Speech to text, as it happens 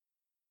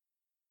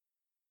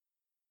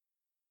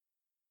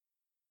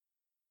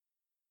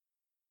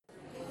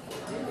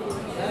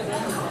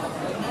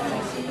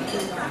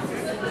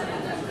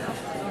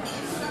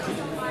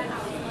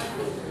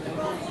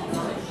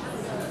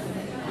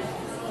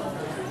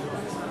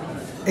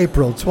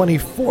April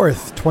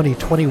 24th,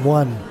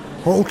 2021.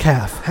 Whole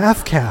calf,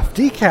 half calf,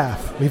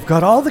 decaf. We've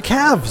got all the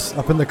calves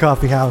up in the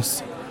coffee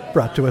house.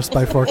 Brought to us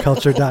by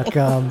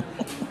 4culture.com.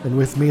 And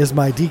with me is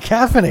my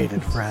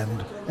decaffeinated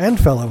friend and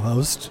fellow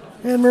host,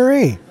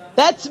 Anne-Marie.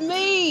 That's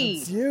me!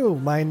 It's you,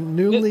 my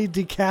newly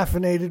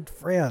decaffeinated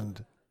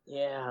friend.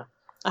 Yeah.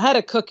 I had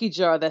a cookie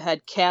jar that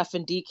had calf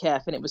and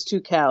decaf, and it was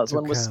two cows.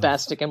 One was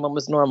spastic and one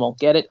was normal.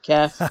 Get it,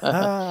 calf?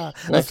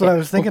 That's what I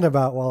was thinking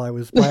about while I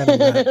was planning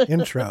that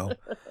intro.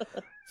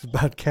 It's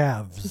about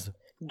calves.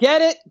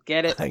 Get it?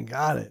 Get it. I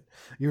got it.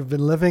 You've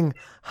been living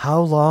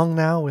how long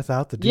now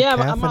without the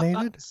decaffeinated?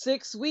 I'm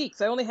 6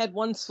 weeks. I only had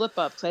one slip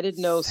up, so I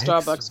didn't know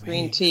Starbucks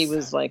green tea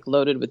was like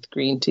loaded with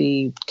green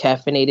tea,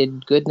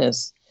 caffeinated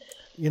goodness.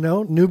 You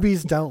know,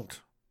 newbies don't.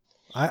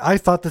 I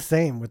thought the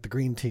same with the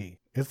green tea.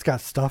 It's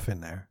got stuff in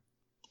there.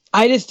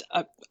 I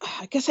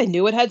guess I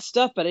knew it had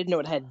stuff, but I didn't know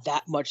it had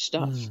that much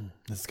stuff.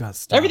 It's got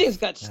stuff. Everything's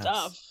got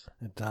stuff.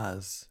 It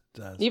does.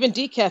 Even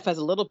decaf has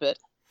a little bit.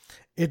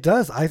 It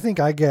does. I think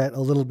I get a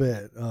little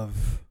bit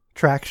of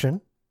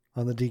traction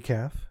on the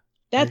decaf.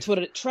 That's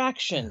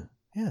traction.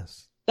 Yeah.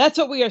 Yes. That's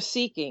what we are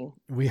seeking.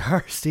 We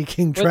are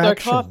seeking traction. With our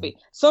coffee.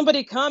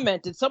 Somebody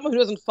commented, someone who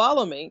doesn't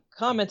follow me,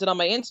 commented on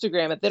my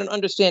Instagram that they don't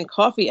understand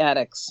coffee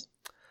addicts.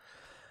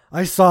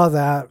 I saw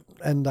that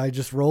and I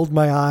just rolled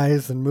my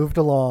eyes and moved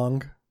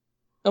along.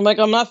 I'm like,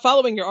 I'm not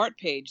following your art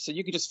page, so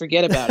you could just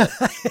forget about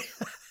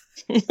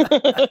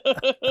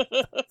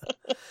it.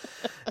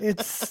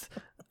 It's,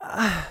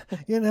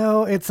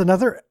 it's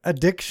another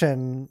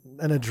addiction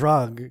and a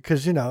drug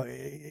because,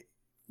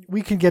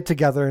 we can get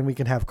together and we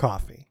can have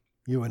coffee.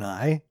 You and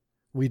I,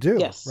 we do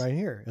right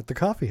here at the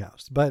coffee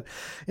house. But,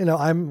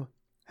 I'm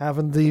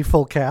having the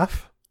full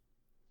calf,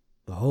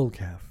 the whole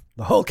calf,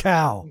 the whole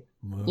cow.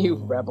 You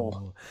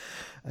rebel.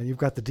 And you've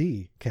got the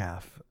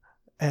decaf.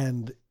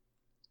 And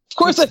of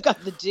course I've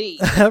got the D.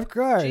 Of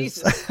course.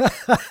 Jesus.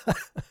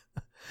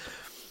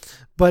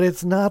 But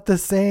it's not the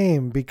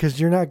same because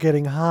you're not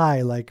getting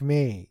high like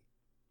me.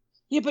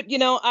 Yeah, but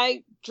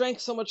I drank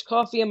so much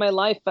coffee in my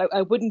life,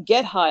 I wouldn't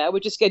get high. I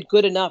would just get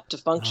good enough to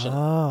function.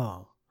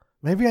 Oh,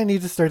 maybe I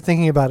need to start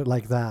thinking about it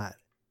like that.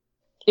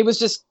 It was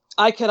just,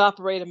 I could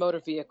operate a motor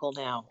vehicle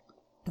now.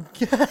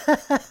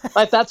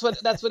 Like that's what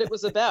it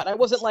was about. I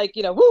wasn't like,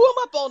 woo,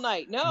 I'm up all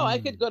night. No, I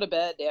could go to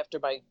bed after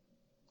my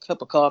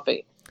cup of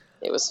coffee.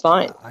 It was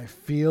fine. I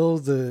feel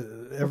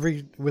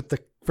with the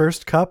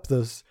first cup,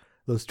 those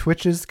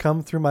twitches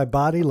come through my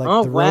body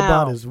like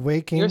robot is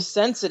waking. You're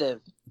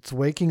sensitive. It's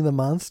waking the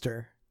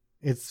monster.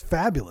 It's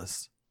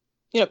fabulous.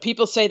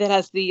 People say that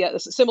has the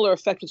similar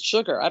effect with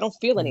sugar. I don't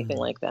feel anything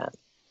like that.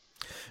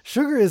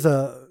 Sugar is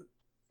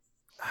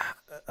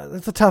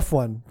it's a tough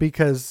one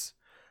because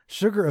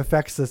sugar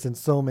affects us in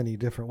so many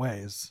different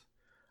ways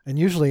and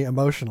usually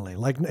emotionally.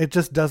 Like it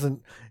just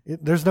doesn't,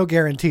 there's no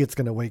guarantee it's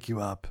going to wake you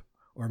up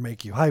or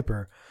make you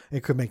hyper.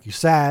 It could make you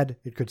sad.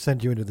 It could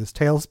send you into this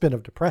tailspin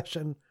of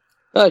depression.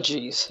 Oh,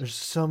 geez. There's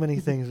so many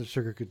things that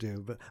sugar could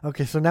do. But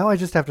okay, so now I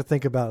just have to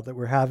think about that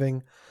we're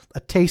having a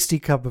tasty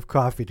cup of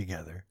coffee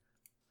together.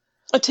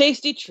 A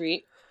tasty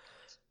treat.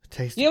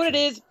 You know what it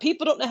is?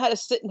 People don't know how to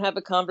sit and have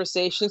a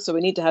conversation, so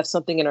we need to have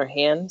something in our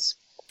hands.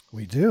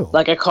 We do.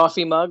 Like a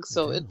coffee mug.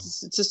 So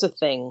it's just a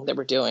thing that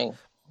we're doing.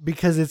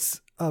 Because it's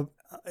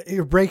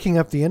you're breaking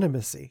up the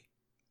intimacy,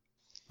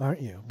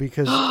 aren't you?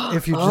 Because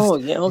if you just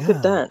look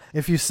at that.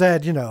 If you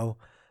said,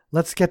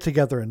 let's get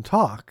together and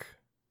talk,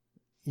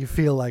 you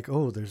feel like,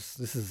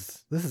 this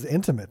is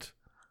intimate.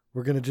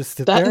 We're going to just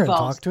sit there and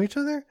talk to each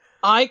other.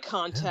 Eye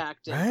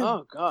contact. Right?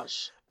 Oh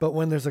gosh. But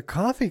when there's a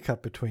coffee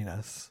cup between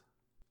us,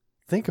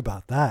 think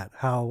about that.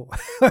 How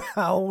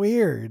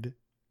weird.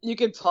 You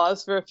could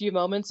pause for a few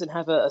moments and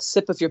have a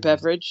sip of your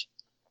beverage,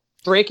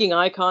 breaking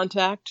eye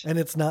contact. And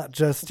it's not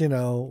just,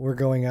 we're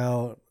going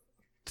out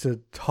to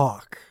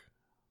talk.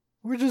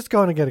 We're just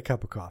going to get a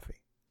cup of coffee.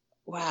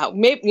 Wow.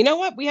 Maybe, you know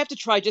what? We have to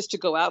try just to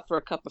go out for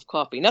a cup of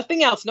coffee.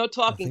 Nothing else. No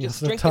talking.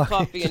 Just drink the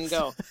coffee and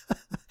go.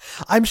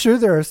 I'm sure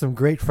there are some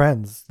great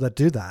friends that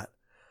do that.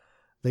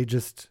 They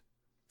just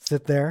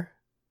sit there.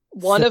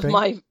 One of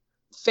my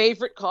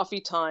favorite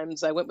coffee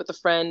times, I went with a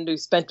friend who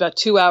spent about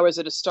 2 hours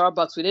at a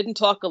Starbucks. We didn't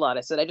talk a lot.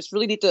 I said, I just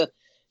really need to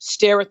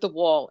stare at the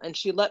wall. And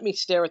she let me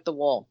stare at the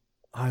wall.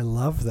 I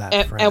love that.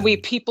 And we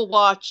people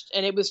watched,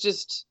 and it was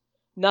just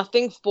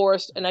nothing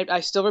forced. And I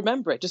still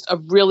remember it. Just a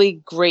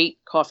really great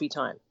coffee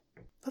time.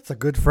 That's a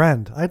good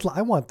friend.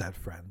 I want that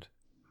friend.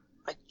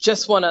 I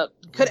just want to,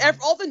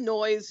 all the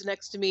noise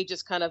next to me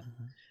just kind of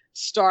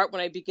start when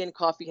I begin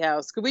coffee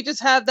house. Could we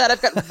just have that?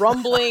 I've got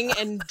rumbling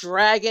and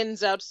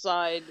dragons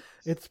outside.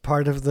 It's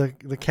part of the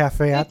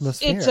cafe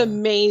atmosphere. It's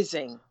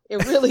amazing.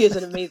 It really is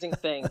an amazing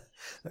thing.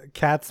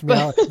 Cat's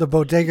meow. The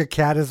bodega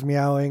cat is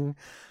meowing.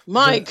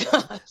 My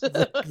God.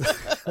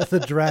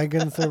 The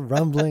dragons are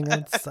rumbling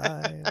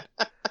outside.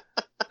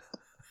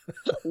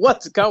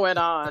 What's going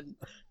on?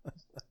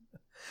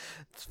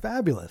 It's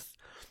fabulous.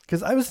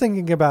 Because I was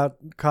thinking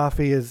about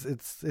coffee is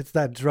it's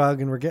that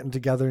drug and we're getting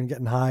together and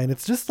getting high. And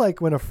it's just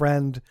like when a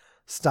friend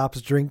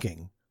stops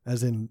drinking,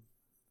 as in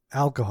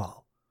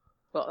alcohol.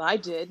 Well, I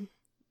did.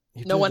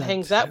 You No did one that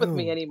hangs out with too.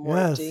 me anymore.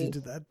 Yes, Dee. you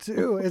did that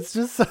too. It's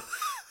just so.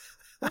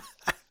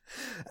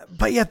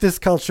 But yet, this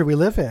culture we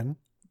live in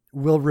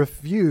will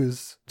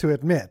refuse to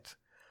admit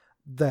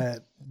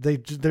that they're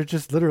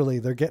just literally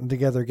they're getting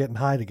together, getting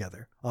high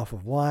together off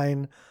of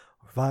wine,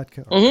 or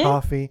vodka, or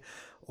coffee,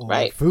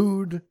 or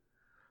food,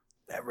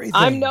 everything.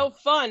 I'm no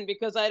fun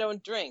because I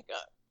don't drink.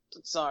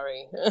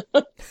 Sorry,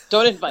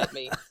 don't invite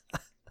me.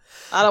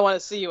 I don't want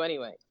to see you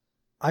anyway.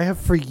 I have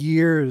for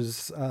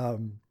years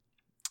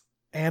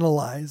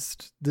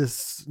analyzed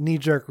this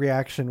knee-jerk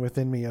reaction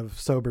within me of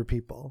sober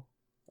people.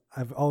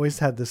 I've always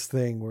had this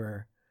thing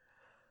where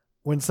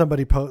when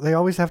somebody they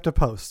always have to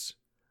post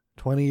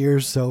 20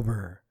 years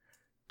sober,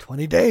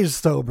 20 days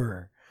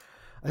sober.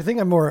 I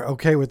think I'm more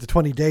okay with the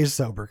 20 days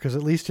sober because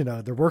at least,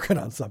 they're working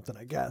on something,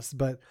 I guess.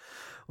 But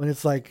when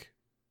it's like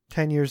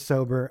 10 years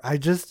sober, I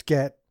just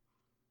get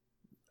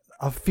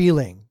a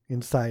feeling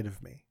inside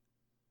of me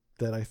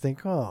that I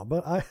think,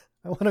 but I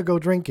want to go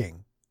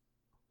drinking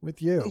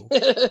with you.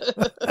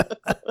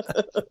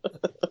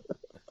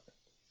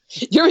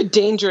 You're a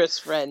dangerous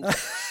friend.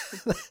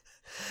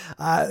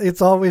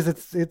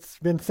 It's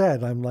been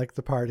said I'm like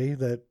the party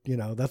that,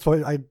 that's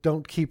why I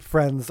don't keep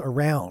friends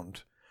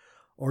around,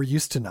 or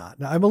used to not.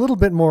 Now I'm a little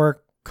bit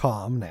more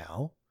calm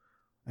now,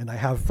 and I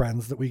have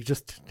friends that we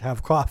just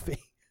have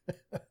coffee.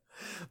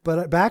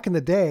 But back in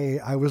the day,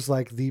 I was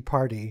like the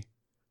party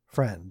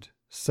friend.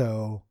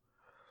 So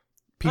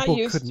people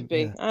used to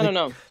be. I don't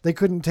know. They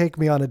couldn't take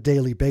me on a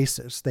daily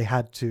basis. They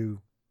had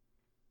to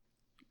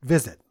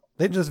visit.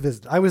 They just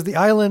visit. I was the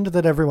island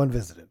that everyone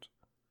visited.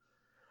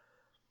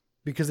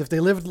 Because if they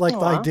lived like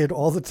I did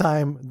all the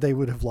time, they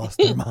would have lost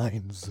their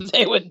minds.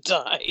 They would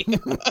die.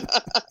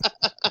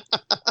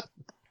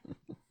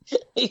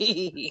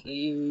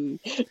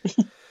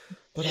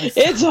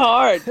 It's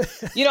hard.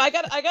 I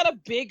got a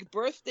big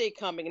birthday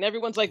coming, and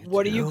everyone's like,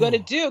 what are you going to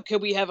do?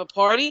 Can we have a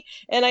party?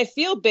 And I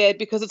feel bad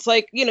because it's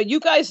like, you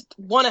guys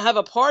want to have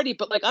a party,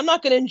 but like, I'm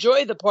not going to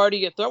enjoy the party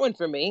you're throwing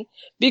for me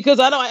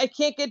because I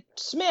can't get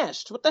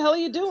smashed. What the hell are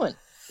you doing?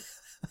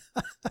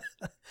 You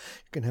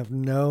can have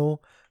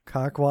no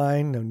cock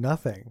wine, no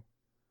nothing.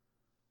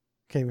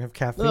 Can't even have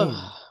caffeine.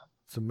 Ugh.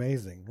 It's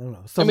amazing. I don't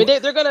know. So,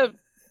 they're going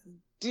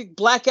to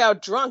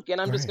blackout drunk, and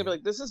I'm just going to be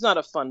like, this is not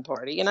a fun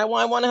party. And I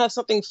want to have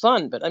something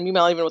fun, but I'm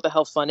not even know what the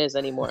hell fun is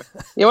anymore.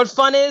 You know what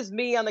fun is?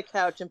 Me on the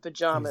couch in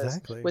pajamas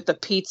with a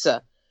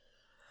pizza.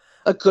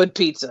 A good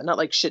pizza, not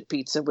like shit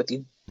pizza with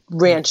you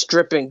ranch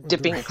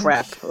dipping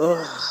crap.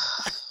 Ugh.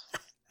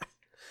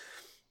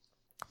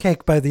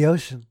 Cake by the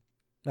ocean.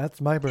 That's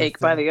my birthday. Cake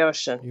by the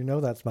ocean.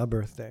 That's my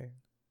birthday.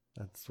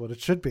 That's what it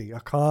should be.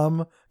 A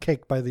calm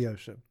cake by the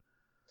ocean.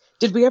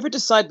 Did we ever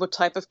decide what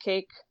type of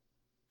cake?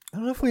 I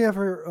don't know if we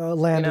ever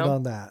landed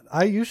on that.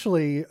 I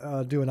usually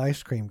do an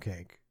ice cream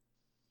cake.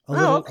 A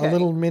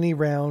little mini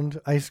round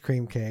ice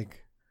cream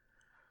cake.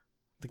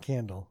 The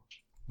candle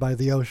by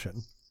the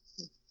ocean.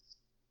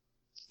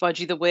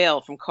 Fudgy the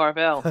Whale from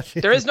Carvel.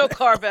 There is no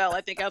Carvel,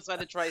 I think, outside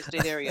the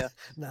tri-state area.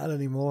 Not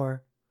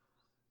anymore.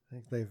 I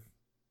think they've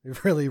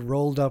really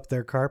rolled up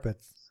their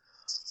carpets.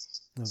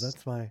 No,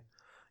 that's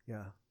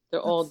They're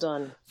all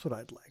done. That's what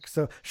I'd like.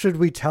 So should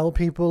we tell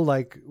people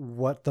like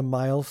what the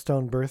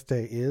milestone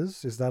birthday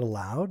is? Is that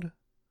allowed?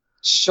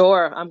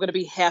 Sure. I'm going to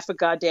be half a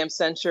goddamn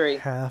century.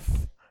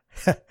 Half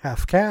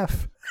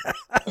calf.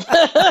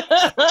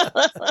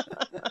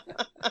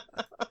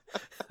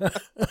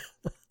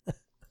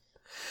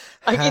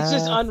 It's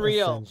just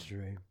unreal.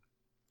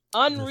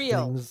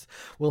 Unreal.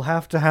 We'll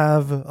have to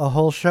have a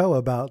whole show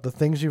about the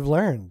things you've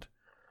learned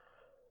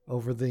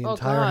over the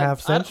entire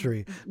half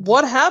century.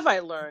 What have I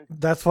learned?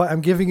 That's why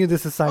I'm giving you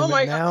this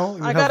assignment now.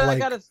 You I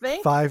gotta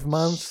think. 5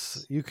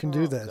 months. You can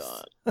do this.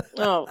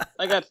 God.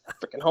 I got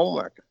freaking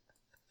homework.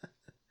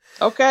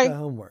 Okay.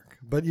 Homework.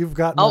 But you've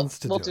got months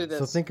to do it. This.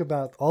 So think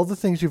about all the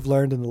things you've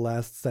learned in the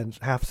last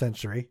half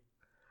century.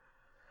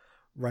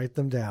 Write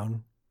them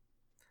down.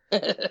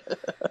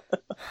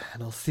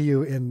 And I'll see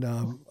you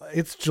in,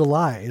 it's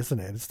July, isn't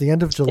it? It's the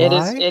end of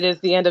July? It is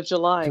the end of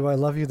July. Do I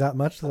love you that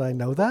much that I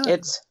know that?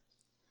 It's,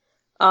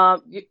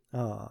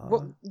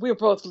 we're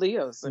both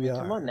Leos.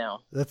 Come on now.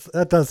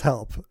 That does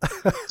help.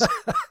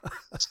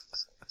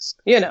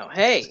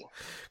 Hey.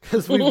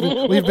 Because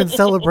we've been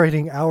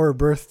celebrating our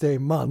birthday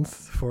month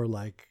for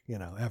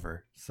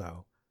ever.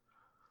 So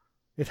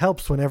it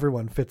helps when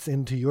everyone fits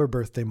into your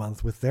birthday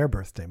month with their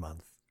birthday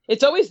month.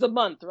 It's always the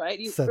month, right?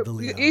 You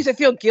used to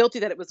feel guilty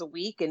that it was a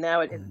week, and now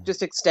it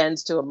just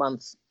extends to a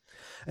month.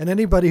 And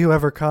anybody who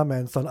ever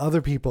comments on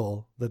other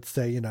people that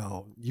say,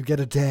 you get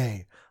a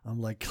day, I'm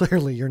like,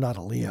 clearly you're not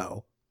a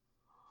Leo.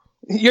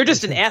 You're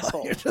just an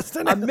asshole. You're just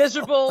a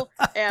miserable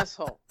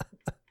asshole.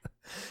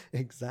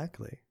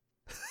 Exactly.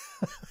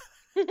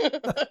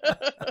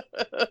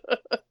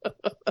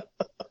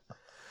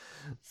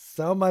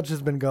 So much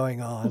has been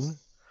going on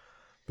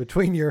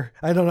between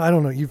I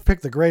don't know. You've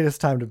picked the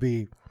greatest time to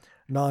be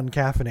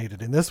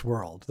non-caffeinated in this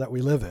world that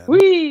we live in.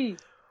 Whee!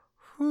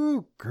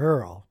 Ooh,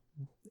 girl.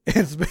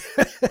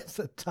 It's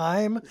a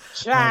time out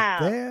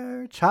Child.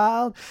 there,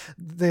 child.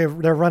 They're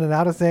running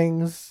out of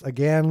things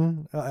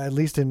again. At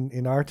least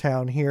in our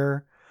town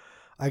here,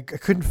 I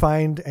couldn't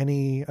find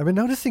any. I've been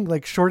noticing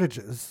like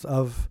shortages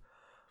of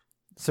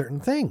certain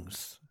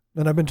things,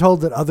 and I've been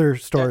told that other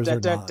stores are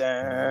not.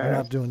 They're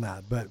not doing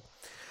that, but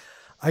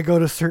I go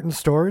to certain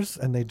stores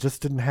and they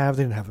didn't have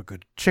a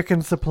good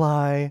chicken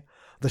supply.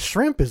 The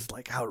shrimp is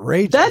like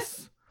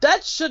outrageous.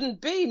 That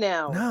shouldn't be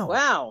now. No.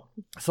 Wow.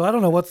 So I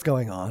don't know what's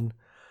going on.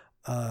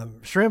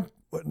 Shrimp,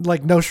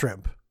 like no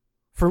shrimp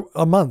for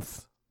a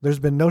month. There's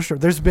been no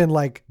shrimp. There's been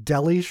like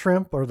deli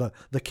shrimp or the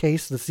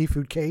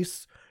seafood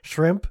case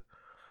shrimp.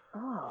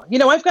 Oh,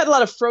 I've got a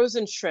lot of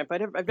frozen shrimp.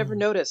 I've never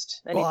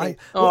noticed anything.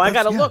 I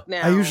got to look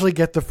now. I usually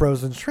get the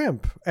frozen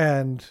shrimp,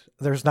 and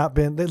there's not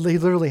been. They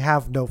literally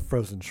have no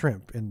frozen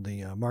shrimp in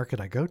the market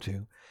I go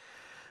to,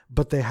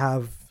 but they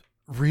have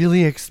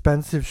really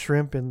expensive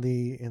shrimp in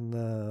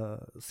the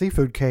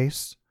seafood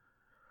case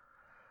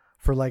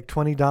for like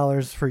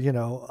 $20 for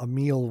a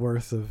meal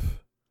worth of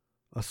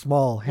a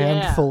small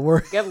handful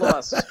worth. Get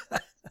lost.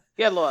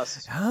 Get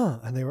lost. Yeah,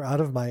 and they were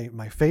out of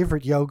my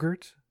favorite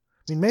yogurt.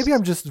 I mean, maybe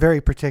I'm just very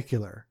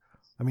particular.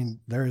 I mean,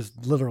 there is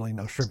literally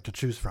no shrimp to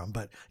choose from,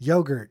 but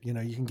yogurt, you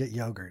can get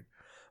yogurt.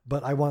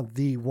 But I want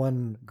the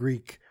one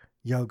Greek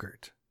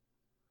yogurt.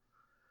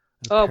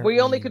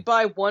 We only could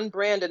buy one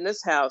brand in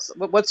this house.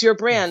 What's your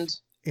brand?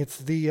 It's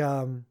the,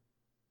 oh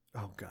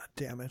God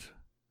damn it.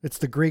 It's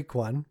the Greek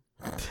one.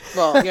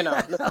 Well,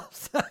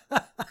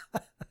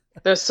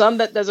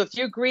 there's a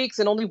few Greeks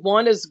and only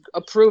one is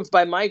approved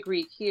by my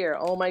Greek here.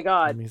 Oh my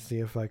God. Let me see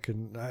if I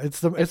can,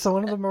 it's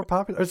one of the more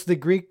popular. It's the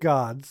Greek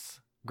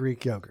Gods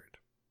Greek yogurt.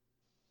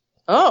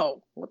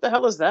 Oh, what the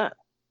hell is that?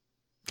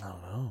 I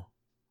don't know.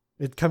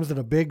 It comes in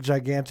a big,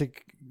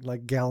 gigantic,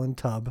 like gallon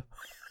tub.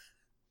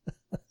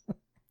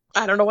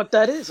 I don't know what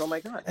that is. Oh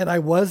my God. And I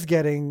was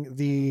getting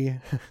the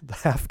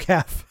half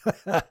calf.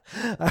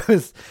 I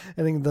was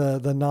getting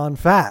the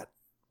non-fat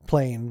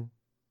plain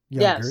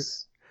yogurt.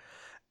 Yes.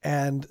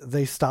 And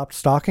they stopped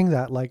stocking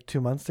that like 2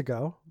 months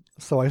ago.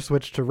 So I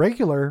switched to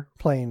regular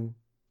plain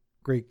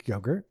Greek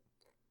yogurt.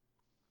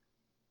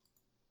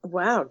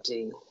 Wow,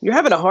 Dean. You're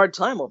having a hard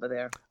time over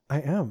there. I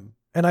am.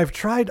 And I've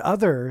tried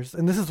others,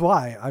 and this is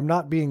why I'm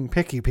not being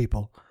picky,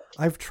 people.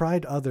 I've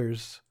tried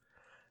others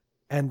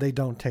and they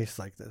don't taste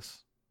like this.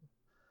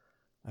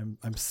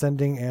 I'm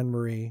sending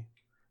Anne-Marie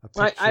a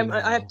picture.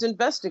 I have to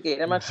investigate.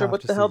 I'm not sure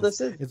what the hell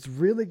this is. It's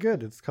really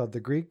good. It's called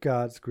the Greek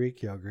Gods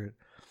Greek yogurt.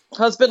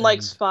 Husband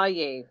likes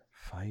Faye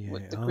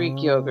with the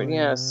Greek yogurt.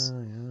 Yes.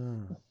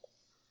 Yeah.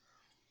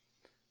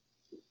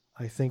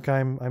 I think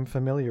I'm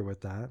familiar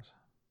with that.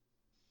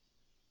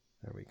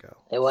 There we go.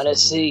 I want to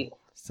see.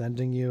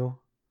 Sending you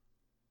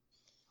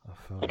a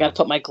photo. I got to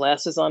put my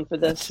glasses on for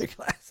this. Your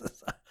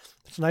glasses on.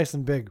 It's nice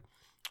and big.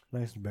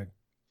 Nice and big.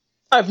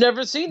 I've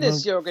never seen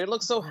this yogurt. It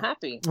looks so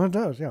happy. Oh, it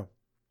does, yeah.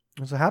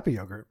 It's a happy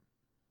yogurt.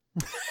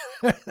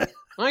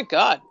 My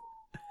God.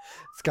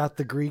 It's got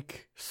the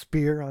Greek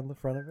spear on the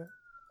front of it.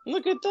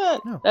 Look at that.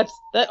 No.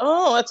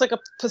 That's like a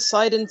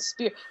Poseidon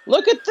spear.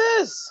 Look at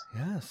this.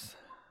 Yes.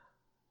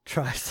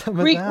 Try some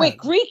of that. Wait,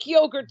 Greek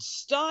yogurt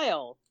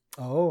style.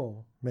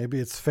 Oh, maybe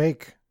it's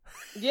fake.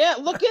 Yeah,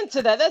 look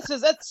into that. That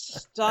says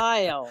that's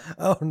style.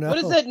 Oh, no. What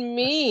does that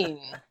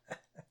mean?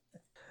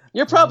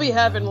 You're probably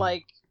having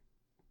like,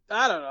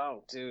 I don't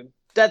know, dude.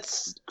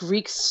 That's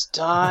Greek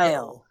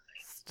style.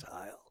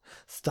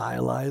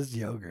 Stylized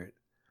yogurt.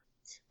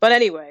 But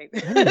anyway.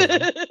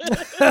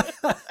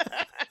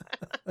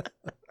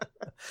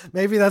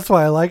 Maybe that's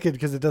why I like it,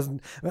 because it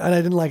doesn't, and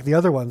I didn't like the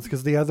other ones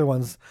because the other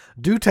ones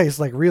do taste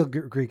like real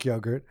Greek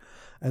yogurt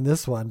and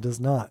this one does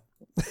not.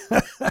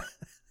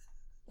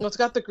 Well, it's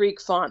got the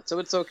Greek font, so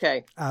it's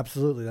okay.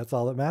 Absolutely. That's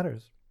all that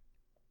matters.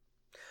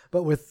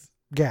 But with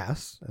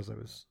gas, as I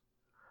was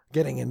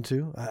getting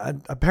into,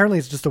 apparently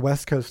it's just a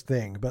West Coast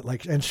thing, but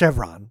and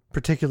Chevron,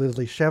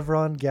 particularly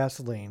Chevron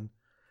gasoline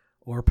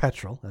or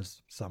petrol,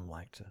 as some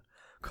like to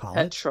call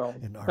petrol.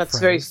 It. That's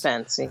very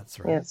fancy. That's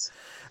right. Yes.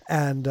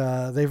 And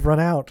they've run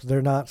out.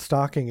 They're not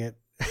stocking it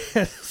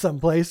at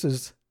some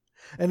places.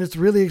 And it's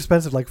really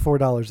expensive, like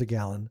 $4 a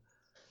gallon.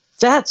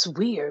 That's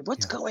weird.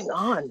 What's going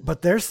on?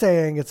 But they're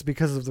saying it's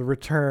because of the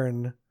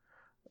return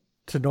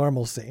to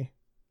normalcy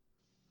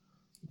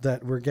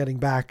that we're getting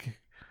back.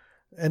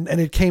 And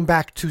it came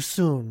back too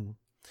soon.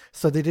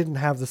 So they didn't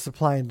have the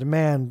supply and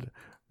demand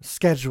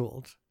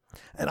scheduled.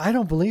 And I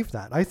don't believe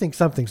that. I think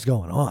something's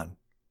going on.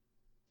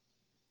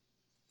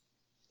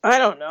 I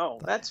don't know.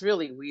 That's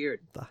really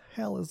weird. What the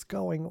hell is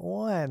going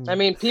on? I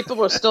mean, people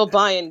were still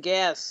buying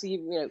gas,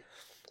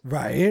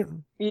 right?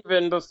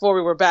 Even before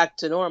we were back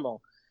to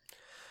normal.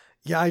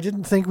 Yeah, I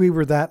didn't think we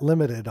were that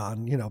limited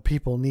on,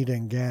 people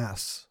needing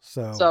gas.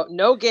 So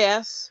no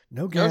gas,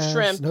 no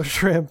shrimp, no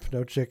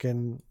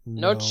chicken,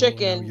 no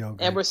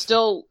yogurt. And we're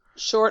still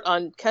short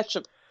on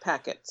ketchup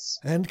packets.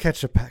 And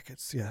ketchup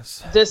packets,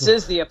 yes. This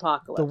is the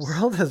apocalypse. The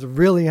world has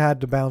really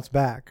had to bounce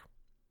back.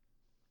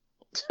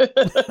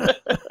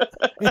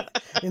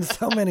 In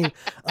so many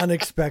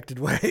unexpected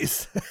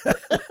ways.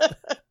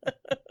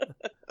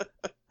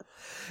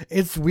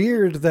 It's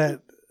weird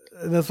that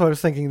that's what I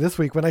was thinking this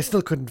week when I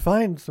still couldn't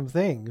find some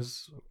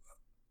things.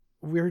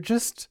 We're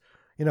just,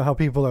 you know how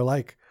people are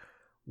like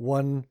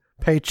one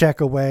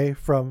paycheck away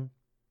from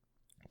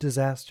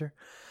disaster.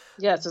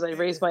 Yes, as I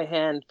raise my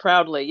hand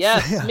proudly.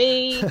 Yes, Yeah.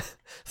 me.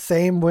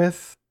 Same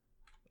with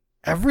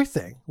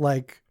everything.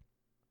 Like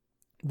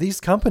these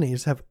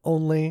companies have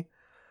only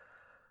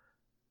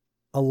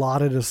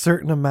allotted a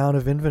certain amount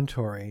of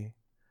inventory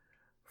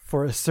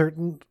for a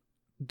certain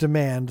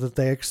demand that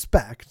they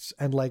expect,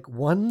 and like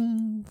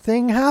one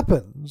thing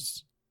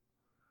happens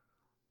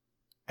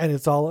and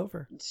it's all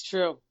over. It's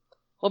true.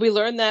 Well, we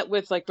learned that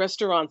with like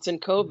restaurants in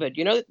COVID.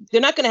 You know,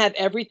 they're not going to have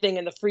everything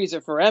in the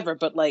freezer forever,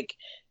 but like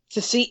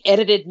to see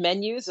edited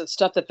menus of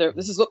stuff that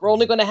this is what we're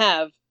only going to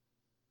have.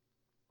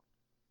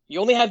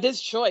 You only have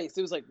this choice.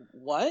 It was like,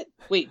 what?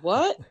 Wait,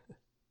 what?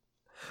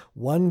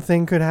 One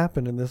thing could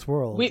happen in this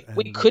world. We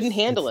couldn't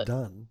handle it.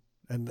 Done.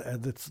 And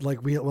it's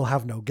like we'll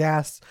have no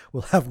gas,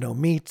 we'll have no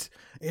meat.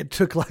 It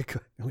took like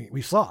we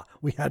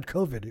had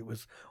COVID. It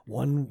was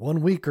one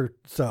week or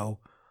so.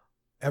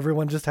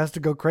 Everyone just has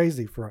to go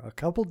crazy for a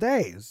couple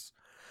days,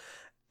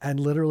 and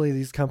literally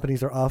these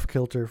companies are off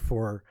kilter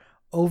for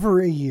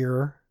over a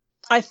year.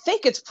 I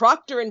think it's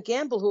Procter and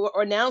Gamble who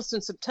announced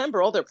in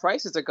September all their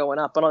prices are going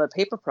up on all the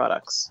paper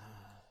products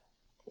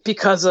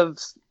because of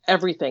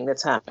everything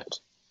that's happened.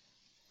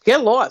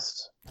 Get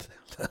lost.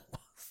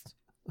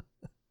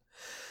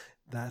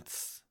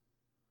 That's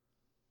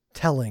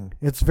telling.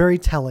 It's very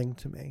telling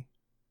to me.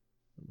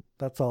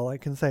 That's all I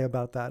can say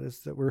about that, is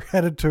that we're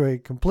headed to a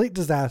complete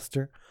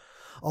disaster.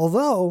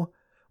 Although,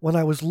 when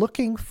I was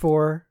looking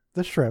for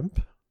the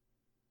shrimp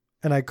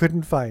and I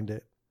couldn't find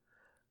it,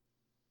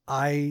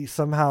 I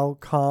somehow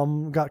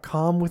got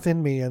calm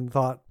within me and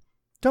thought,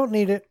 don't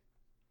need it.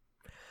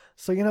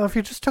 So, you know, if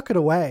you just took it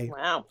away,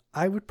 wow,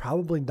 I would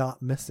probably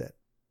not miss it.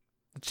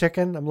 The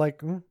chicken, I'm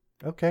like,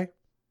 okay,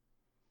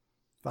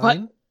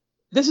 fine. What?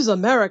 This is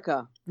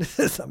America. This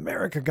is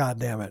America,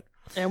 goddammit.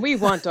 And we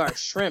want our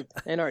shrimp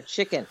and our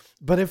chicken.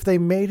 But if they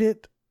made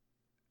it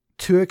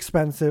too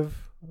expensive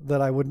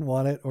that I wouldn't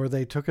want it, or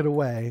they took it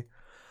away,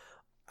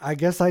 I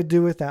guess I'd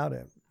do without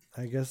it.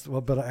 I guess,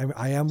 well, but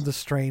I am the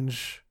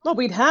strange. Well,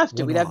 we'd have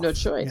to. We'd have no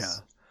one-off. choice.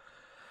 Yeah.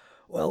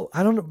 Well,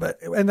 I don't know,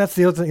 and that's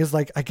the other thing is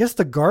like, I guess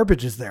the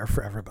garbage is there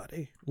for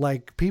everybody.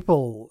 Like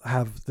people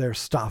have their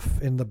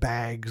stuff in the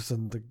bags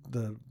and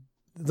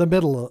the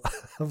middle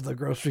of the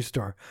grocery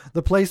store,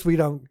 the place we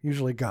don't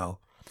usually go,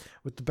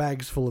 with the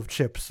bags full of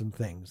chips and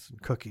things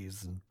and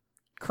cookies and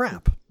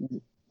crap.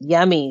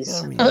 Yummies.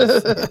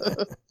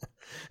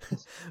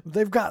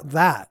 They've got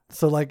that.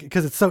 So like,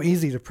 because it's so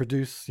easy to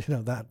produce, you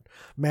know, that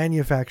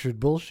manufactured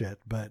bullshit.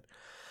 But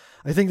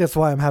I think that's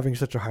why I'm having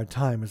such a hard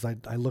time, is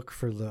I look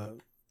for the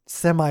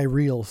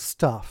semi-real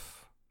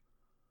stuff,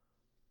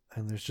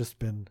 and there's just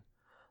been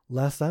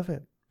less of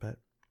it. But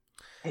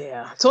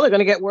yeah, it's only going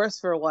to get worse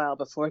for a while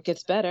before it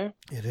gets better.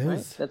 it is.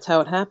 Right? That's how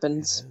it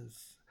happens. It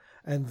is.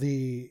 And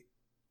the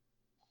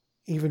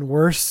even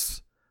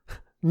worse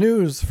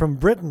news from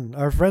Britain,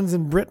 our friends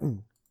in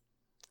Britain,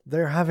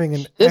 they're having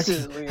an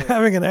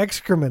having an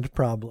excrement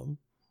problem.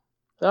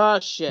 Oh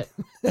shit!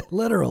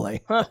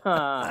 Literally.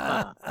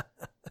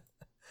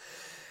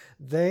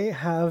 They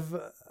have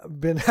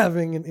been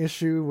having an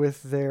issue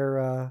with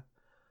their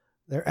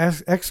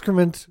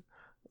excrement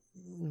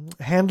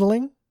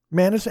handling,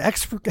 the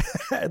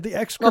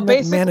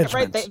excrement management.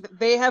 Right,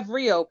 they have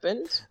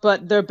reopened,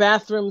 but their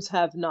bathrooms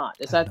have not.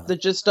 Is that the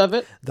gist of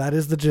it? That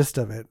is the gist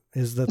of it,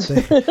 is that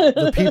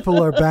the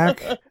people are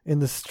back in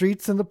the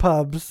streets and the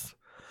pubs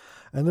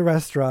and the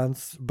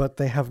restaurants, but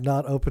they have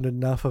not opened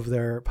enough of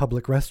their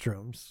public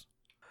restrooms.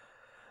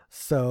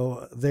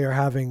 So they are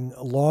having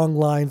long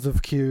lines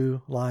of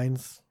queues,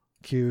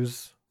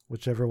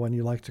 whichever one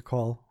you like to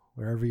call,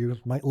 wherever you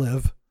might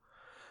live,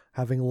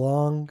 having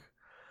long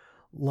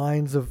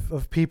lines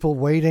of people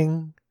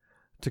waiting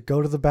to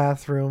go to the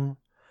bathroom.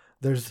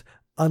 There's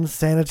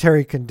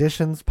unsanitary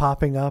conditions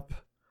popping up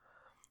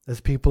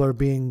as people are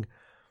being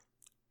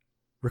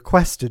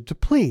requested to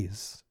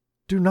please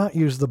do not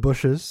use the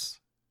bushes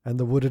and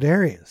the wooded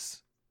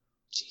areas.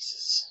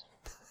 Jesus.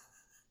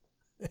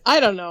 I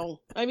don't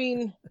know. I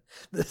mean,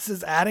 this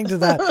is adding to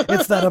that.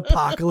 It's that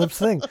apocalypse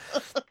thing.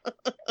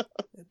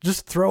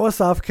 Just throw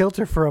us off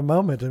kilter for a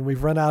moment and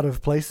we've run out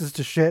of places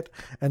to shit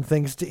and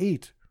things to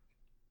eat.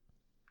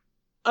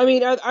 I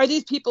mean, are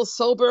these people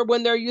sober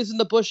when they're using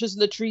the bushes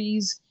and the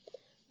trees?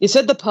 You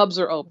said the pubs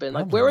are open.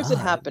 Like, where is it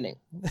happening?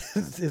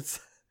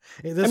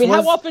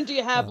 How often do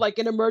you have like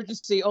an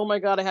emergency? Oh my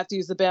God, I have to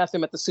use the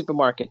bathroom at the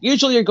supermarket.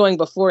 Usually you're going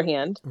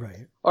beforehand.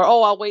 Right. Or,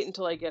 I'll wait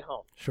until I get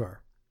home.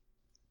 Sure.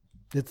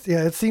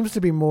 It seems to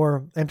be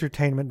more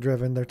entertainment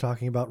driven. They're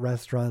talking about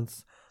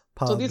restaurants,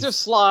 pubs. So these are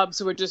slobs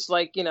who are just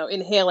like,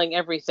 inhaling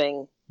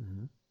everything.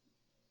 Mm-hmm.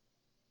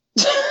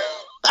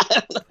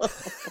 I don't know.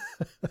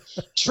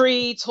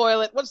 Tree,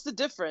 toilet. What's the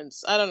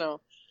difference? I don't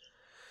know.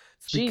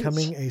 It's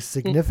becoming a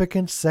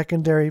significant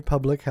secondary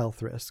public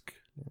health risk.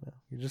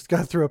 You just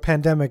got through a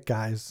pandemic,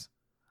 guys.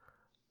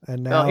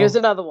 And now here's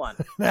another one.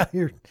 now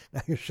you're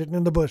shitting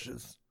in the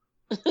bushes.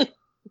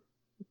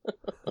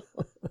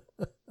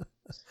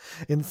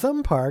 In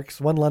some parks,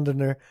 one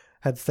Londoner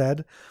had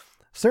said,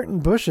 certain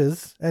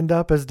bushes end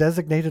up as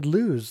designated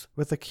loos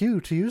with a queue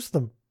to use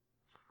them.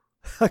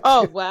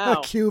 Wow.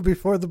 A queue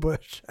before the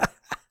bush.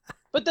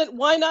 But then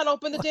why not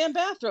open the damn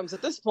bathrooms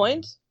at this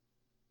point?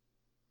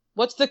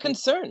 What's the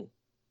concern?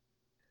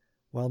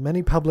 While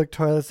many public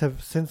toilets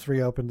have since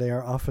reopened, they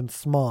are often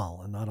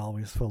small and not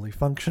always fully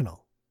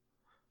functional.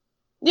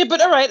 Yeah,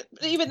 but all right,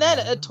 even then,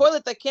 a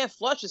toilet that can't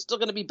flush is still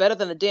going to be better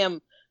than a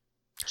damn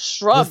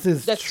shrub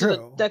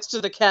next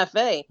to the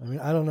cafe. I mean,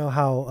 I don't know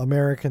how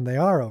American they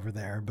are over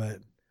there, but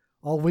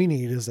all we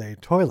need is a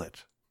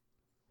toilet.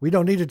 We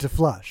don't need it to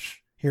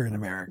flush here in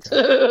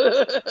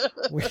America.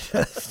 We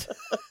just,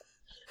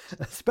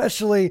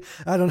 especially,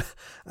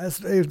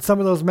 in some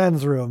of those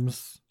men's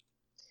rooms.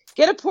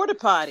 Get a porta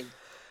potty.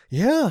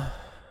 Yeah.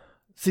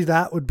 See,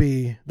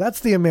 that's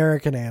the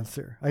American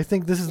answer. I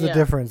think this is the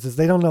difference, is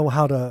they don't know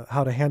how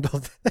to handle,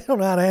 they don't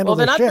know how to handle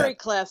they're not shit. very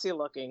classy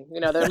looking.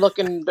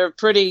 They're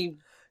pretty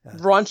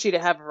raunchy to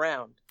have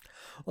around.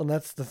 Well,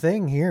 that's the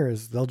thing here,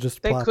 is they'll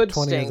just plop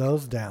 20 of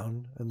those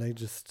down and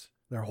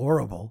they're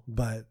horrible,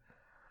 but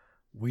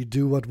we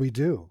do what we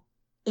do.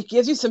 It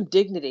gives you some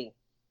dignity.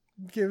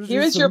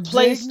 Here's your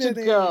place to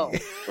go,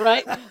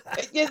 right?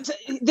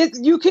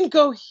 You can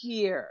go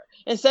here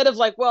instead of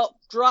like, well,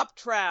 drop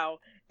trow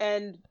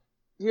and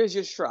here's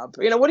your shrub.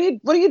 What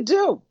do you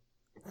do?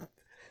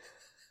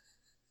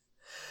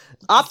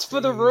 Opt for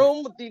the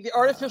room, the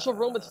artificial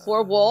room with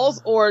 4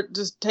 walls, or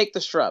just take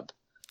the shrub?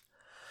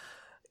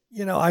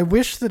 I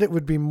wish that it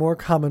would be more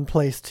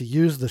commonplace to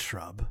use the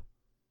shrub.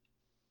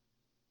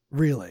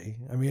 Really.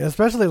 I mean,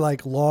 especially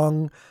like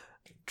long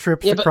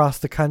trips across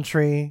the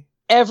country.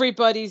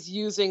 Everybody's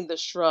using the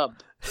shrub.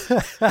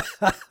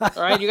 All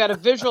right, you got to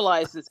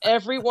visualize this.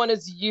 Everyone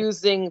is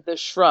using the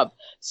shrub.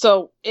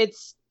 So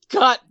it's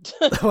got...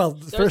 Well,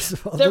 first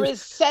of all... There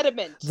is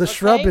sediment. The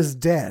shrub is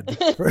dead,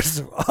 first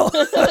of all.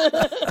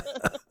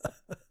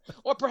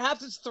 Or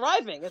perhaps it's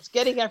thriving. It's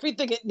getting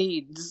everything it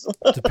needs.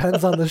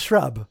 Depends on the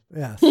shrub.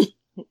 Yes,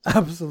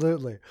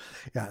 absolutely.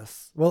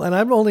 Yes. Well, and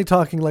I'm only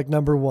talking like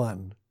number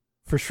 1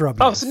 for shrub.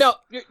 Oh, so no,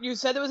 you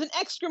said there was an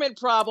excrement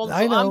problem. So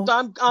I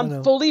know.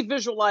 I'm fully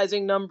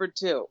visualizing number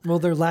 2. Well,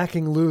 they're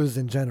lacking loos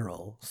in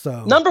general.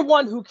 So number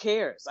 1, who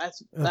cares?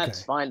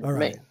 That's fine with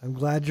me. I'm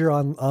glad you're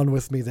on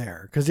with me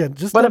there. Because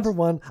number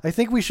 1, I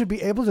think we should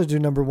be able to do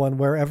number 1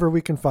 wherever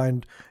we can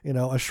find,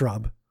 a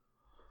shrub.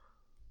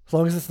 As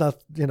long as it's not,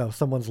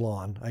 someone's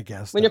lawn, I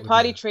guess. When you're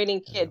potty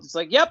training kids, it's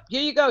like, yep,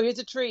 here you go. Here's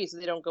a tree, so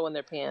they don't go in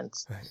their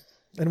pants. Right.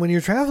 And when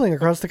you're traveling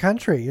across the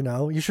country,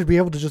 you should be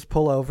able to just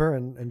pull over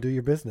and do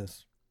your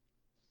business.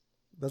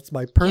 That's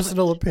my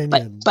personal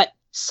opinion. But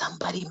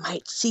somebody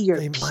might see your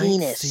penis. They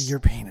might see your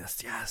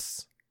penis,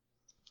 yes.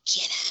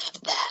 Can't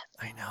have that.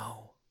 I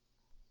know.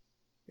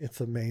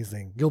 It's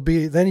amazing. You'll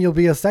be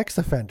a sex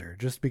offender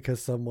just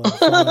because someone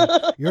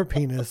saw your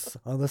penis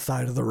on the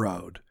side of the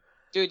road.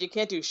 Dude, you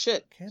can't do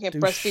shit. You can't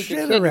breastfeed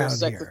your kid, you're a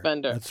sex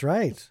offender. That's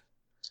right.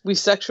 We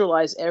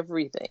sexualize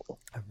everything.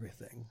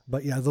 Everything.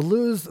 But yeah, the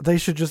loos, they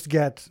should just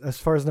get, as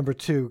far as number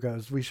 2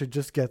 goes, we should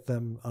just get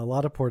them a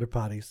lot of porta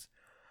potties.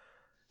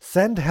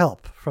 Send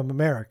help from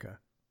America.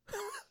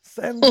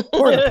 Send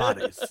porta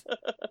potties.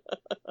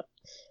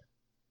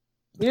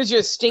 Here's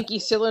your stinky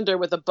cylinder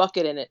with a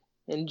bucket in it.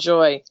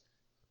 Enjoy.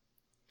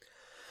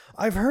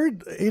 I've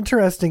heard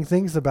interesting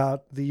things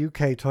about the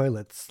UK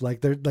toilets.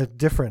 Like they're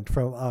different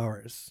from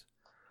ours.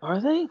 Are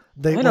they?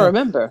 I don't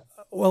remember.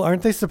 Well,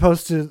 aren't they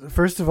supposed to?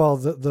 First of all,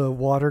 the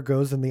water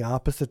goes in the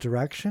opposite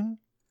direction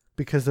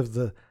because of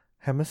the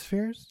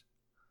hemispheres.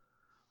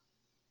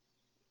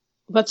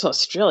 That's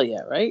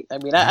Australia, right? I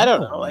mean, I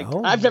don't know. Like,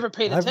 I've never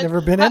paid attention. I've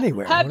never been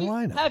anywhere. Have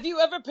you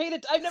ever paid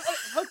it? I've never.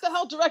 What the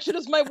hell direction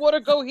does my water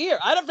go here?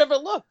 I've never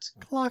looked.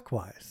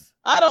 Clockwise.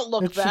 I don't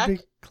look back. It should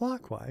be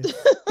clockwise.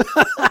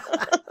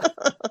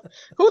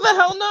 Who the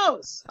hell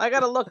knows? I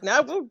gotta look now.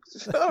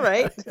 All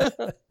right.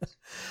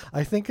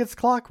 I think it's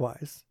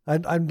clockwise.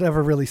 I've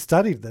never really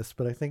studied this,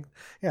 but I think,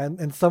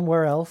 and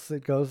somewhere else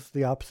it goes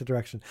the opposite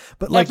direction.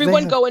 But like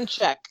everyone go and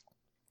check.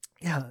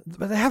 Yeah,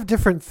 but they have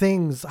different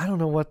things. I don't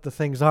know what the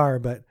things are,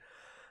 but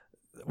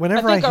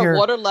whenever I think hear our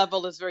water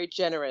level is very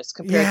generous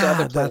compared to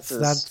other places.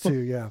 That's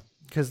too, yeah.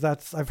 Because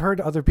I've heard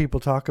other people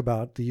talk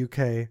about the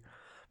UK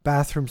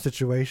bathroom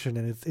situation,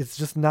 and it's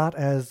just not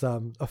as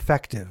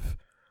effective.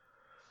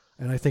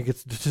 And I think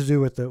it's to do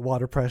with the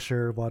water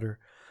pressure, water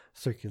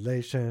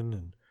circulation,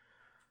 and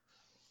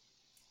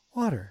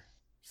water.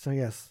 So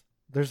yes,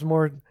 there's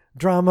more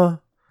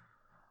drama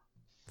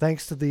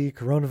thanks to the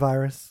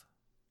coronavirus.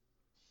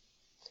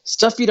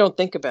 Stuff you don't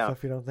think about.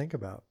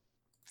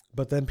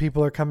 But then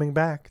people are coming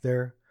back.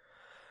 The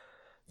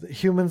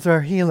humans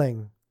are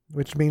healing,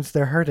 which means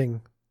they're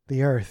hurting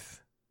the earth.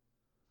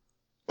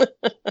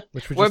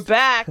 We're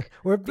back.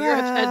 We're back. The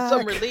earth had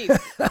some relief.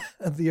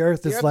 The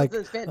earth is like,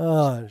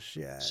 oh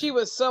shit. She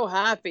was so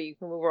happy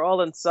when we were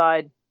all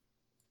inside.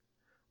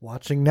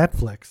 Watching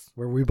Netflix,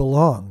 where we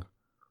belong.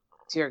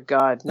 Dear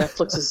God,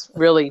 Netflix has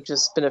really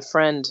just been a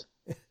friend.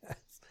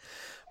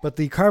 But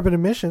the carbon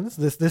emissions,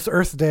 this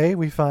Earth Day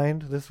we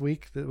find this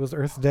week, that was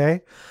Earth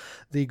Day,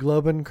 the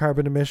global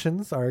carbon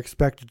emissions are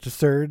expected to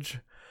surge,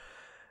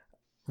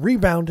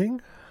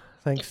 rebounding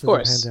thanks to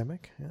the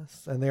pandemic.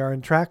 Yes, and they are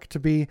on track to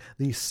be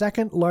the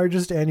second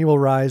largest annual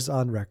rise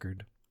on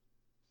record.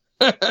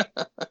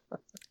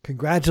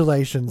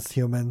 Congratulations,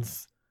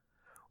 humans.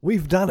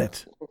 We've done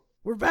it.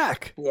 We're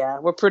back. Yeah,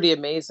 we're pretty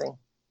amazing.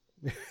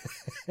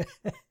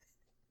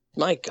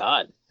 My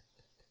God.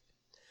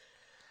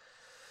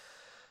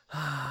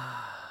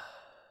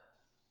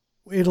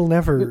 It'll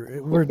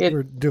never. We're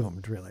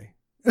doomed, really.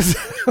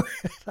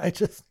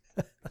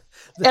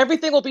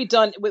 Everything will be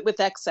done with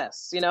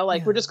excess. You know,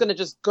 like we're just going to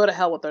just go to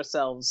hell with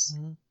ourselves.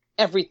 Mm-hmm.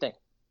 Everything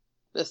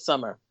this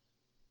summer.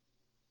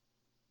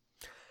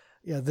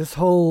 Yeah, this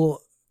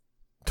whole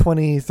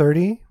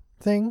 2030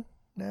 thing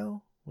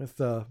now with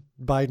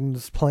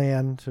Biden's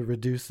plan to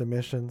reduce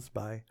emissions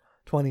by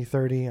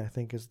 2030, I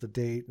think is the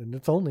date, and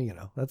it's only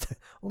that's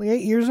only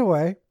 8 years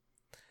away.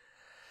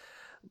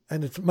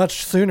 And it's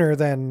much sooner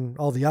than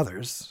all the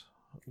others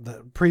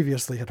that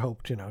previously had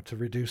hoped, to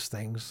reduce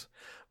things.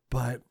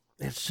 But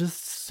it's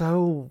just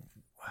so,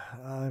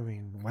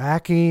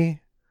 wacky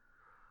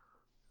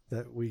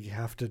that we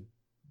have to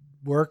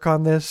work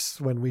on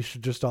this when we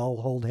should just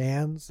all hold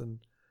hands and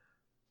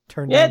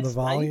turn down the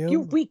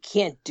volume. We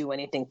can't do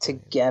anything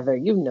together.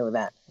 You know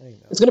that. I know.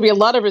 There's going to be a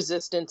lot of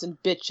resistance and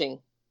bitching.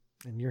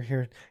 And you're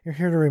here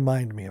to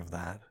remind me of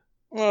that.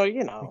 Well,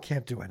 we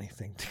can't do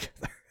anything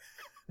together.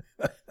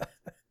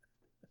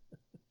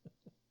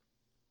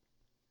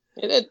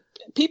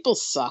 People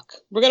suck.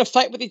 We're going to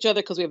fight with each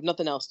other because we have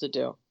nothing else to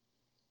do.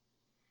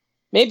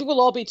 Maybe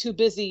we'll all be too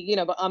busy,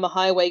 on the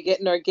highway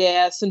getting our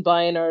gas and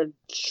buying our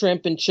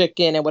shrimp and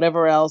chicken and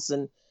whatever else,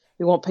 and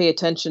we won't pay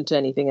attention to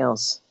anything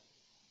else.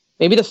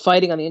 Maybe the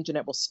fighting on the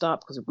internet will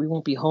stop because we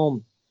won't be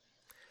home.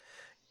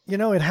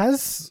 It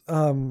has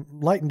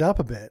lightened up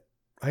a bit,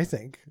 I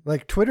think.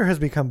 Like, Twitter has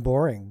become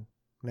boring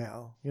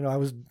now. I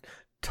was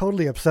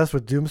totally obsessed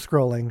with doom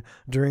scrolling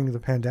during the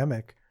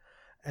pandemic.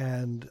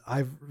 And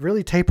I've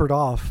really tapered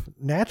off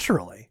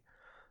naturally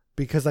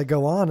because I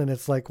go on and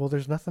it's like, well,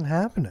 there's nothing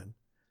happening.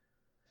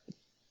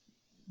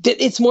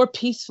 It's more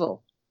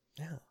peaceful.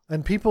 Yeah.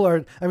 And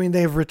people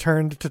they've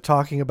returned to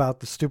talking about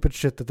the stupid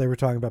shit that they were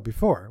talking about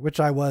before, which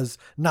I was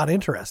not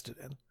interested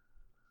in.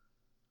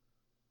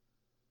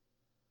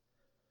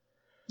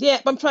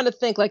 Yeah, I'm trying to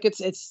think, like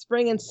it's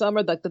spring and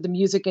summer, like the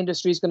music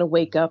industry is going to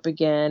wake up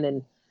again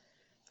and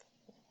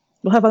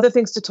we'll have other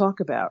things to talk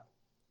about.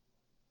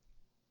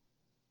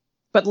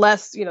 But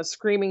less,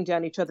 screaming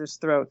down each other's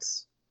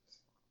throats.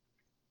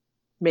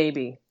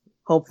 Maybe.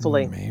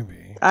 Hopefully.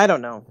 Maybe. I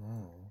don't know.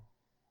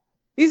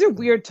 These are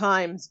weird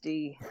times,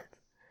 D.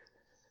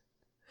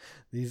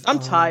 I'm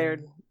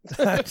tired.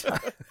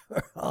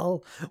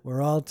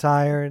 We're all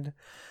tired.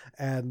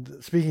 And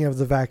speaking of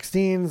the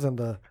vaccines and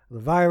the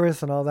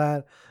virus and all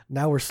that,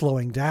 now we're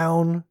slowing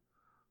down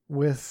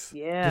with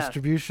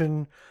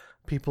distribution.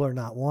 People are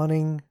not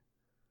wanting.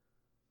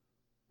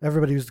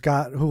 Everybody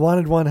who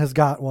wanted one has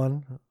got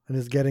one and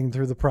is getting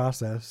through the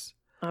process.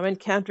 I'm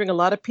encountering a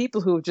lot of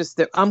people who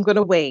I'm going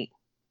to wait.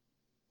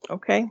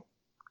 Okay.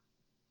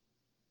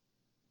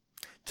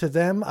 To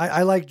them,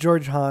 I like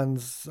George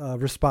Hahn's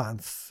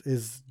response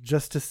is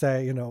just to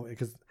say,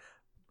 because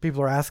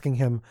people are asking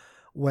him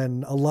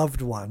when a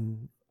loved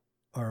one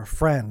or a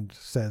friend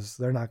says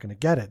they're not going to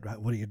get it.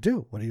 What do you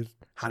do?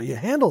 How do you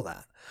handle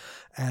that?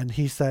 And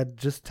he said,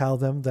 just tell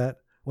them that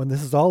when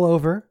this is all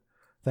over,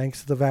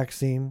 thanks to the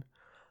vaccine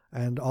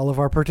and all of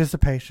our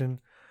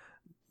participation,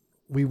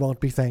 we won't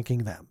be thanking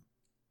them.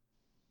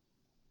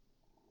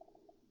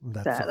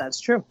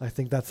 That's true. I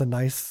think that's a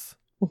nice,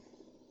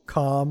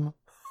 calm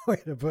way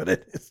to put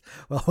it.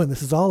 Well, when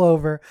this is all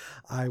over,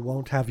 I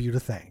won't have you to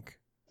thank,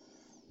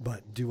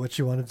 but do what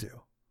you want to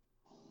do.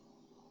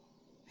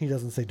 He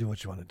doesn't say do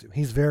what you want to do.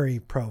 He's very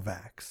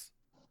pro-vax.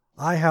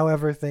 I,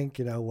 however, think,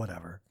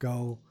 whatever.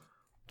 Go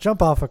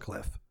jump off a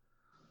cliff.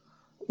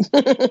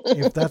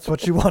 If that's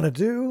what you want to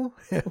do,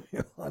 if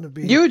you want to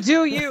be. You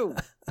do you.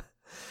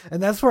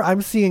 And that's where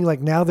I'm seeing,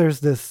 like, now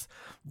there's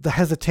the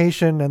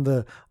hesitation and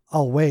the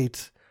I'll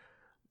wait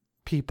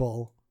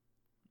people.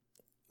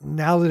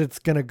 Now that it's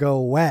going to go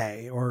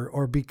away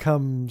or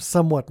become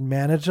somewhat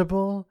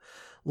manageable,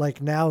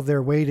 like now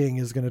their waiting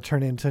is going to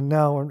turn into,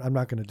 no, I'm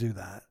not going to do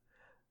that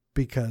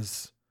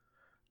because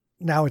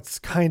now it's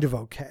kind of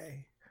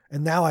okay.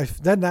 And now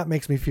then that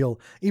makes me feel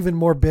even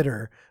more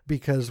bitter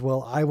because,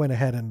 well, I went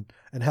ahead and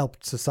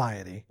helped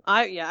society.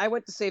 I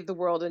went to save the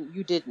world and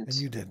you didn't. And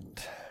you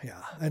didn't.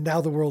 Yeah. And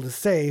now the world is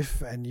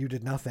safe and you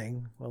did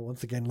nothing. Well,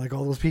 once again, like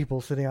all those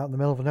people sitting out in the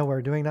middle of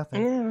nowhere doing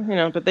nothing.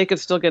 Yeah, but they could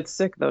still get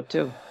sick though,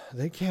 too.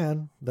 They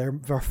can.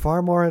 They're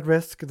far more at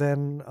risk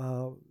than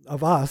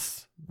of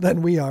us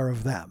than we are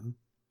of them.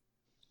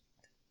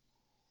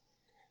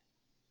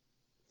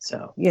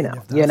 So,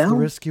 if that's the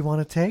risk you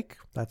want to take,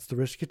 that's the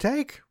risk you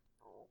take.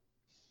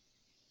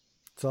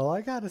 That's all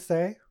I got to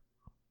say.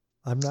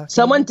 I'm not.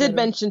 Someone did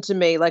mention to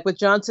me, like with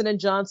Johnson &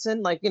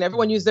 Johnson, like,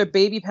 everyone used their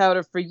baby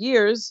powder for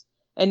years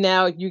and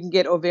now you can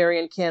get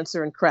ovarian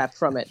cancer and crap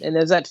from it. And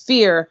there's that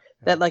fear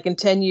that like in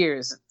 10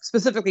 years,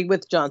 specifically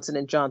with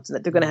Johnson & Johnson,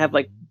 that they're going to have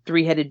like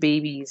 3-headed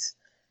babies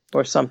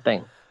or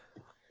something.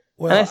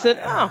 Well, and I said,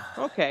 oh,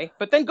 okay.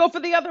 But then go for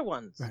the other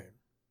ones. Right.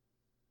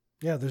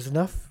 Yeah, there's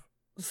enough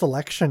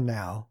selection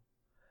now.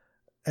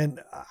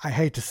 And I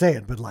hate to say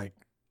it, but like,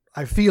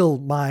 I feel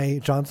my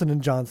Johnson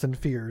 & Johnson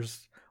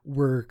fears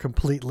were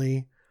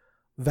completely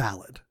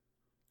valid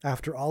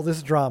after all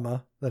this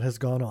drama that has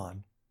gone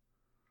on.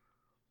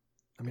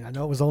 I mean, I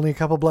know it was only a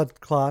couple blood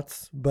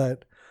clots,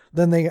 but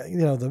then they,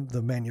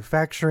 the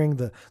manufacturing,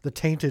 the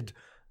tainted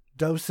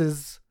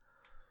doses.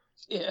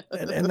 Yeah.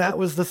 And that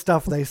was the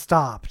stuff they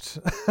stopped.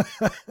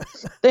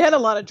 They had a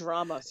lot of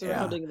drama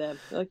surrounding them.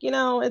 Like,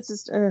 it's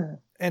just.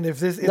 And if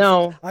this,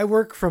 no, I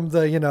work from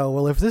the,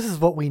 well, if this is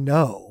what we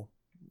know,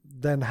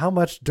 then how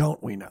much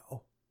don't we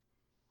know?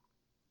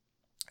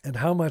 And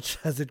how much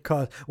has it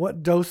cost?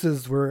 What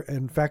doses were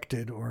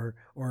infected or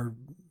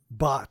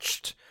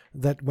botched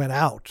that went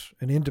out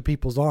and into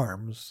people's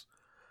arms?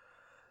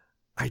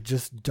 I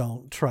just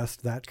don't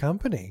trust that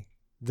company.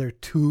 They're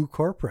too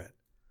corporate.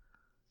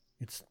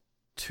 It's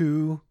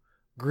too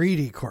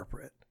greedy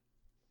corporate.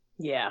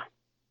 Yeah.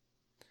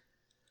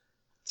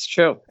 It's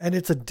true. And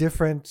it's a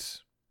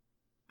different,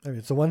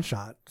 it's a one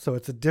shot. So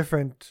it's a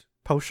different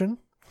potion,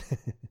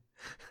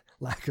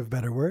 lack of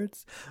better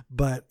words,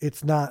 but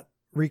it's not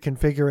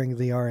reconfiguring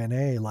the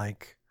RNA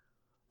like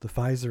the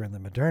Pfizer and the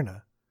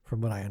Moderna,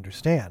 from what I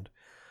understand.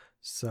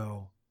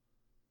 So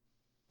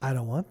I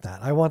don't want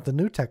that. I want the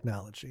new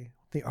technology,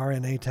 the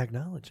RNA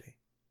technology.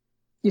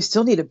 You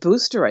still need a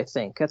booster, I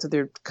think. That's what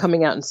they're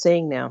coming out and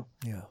saying now.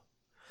 Yeah.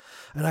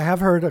 And I have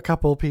heard a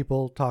couple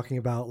people talking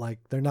about, like,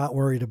 they're not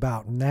worried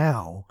about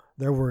now.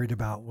 They're worried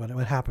about what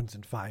happens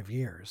in 5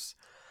 years.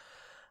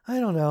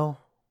 I don't know.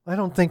 I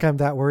don't think I'm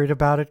that worried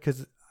about it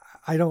because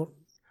I don't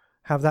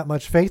have that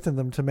much faith in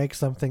them to make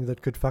something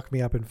that could fuck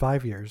me up in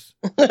 5 years.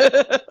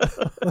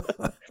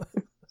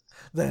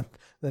 Then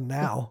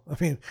now. I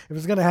mean, if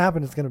it's going to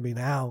happen, it's going to be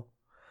now.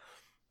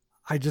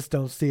 I just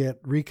don't see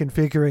it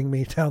reconfiguring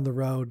me down the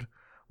road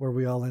where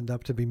we all end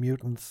up to be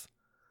mutants.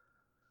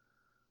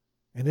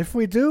 And if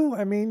we do,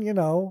 I mean,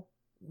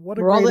 what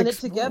a we're all in it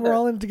together. We're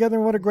all in it together,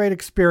 and what a great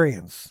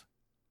experience.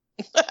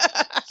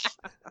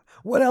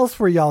 What else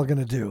were y'all going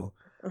to do?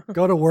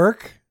 Go to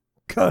work?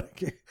 Go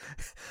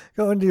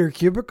into your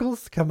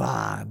cubicles? Come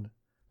on.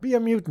 Be a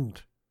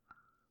mutant.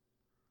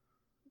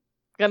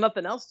 Got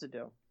nothing else to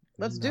do.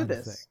 Let's do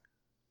this.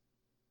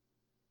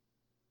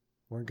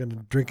 We're going to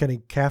drink any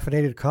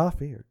caffeinated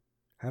coffee or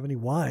have any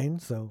wine,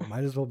 so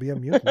might as well be a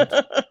mutant.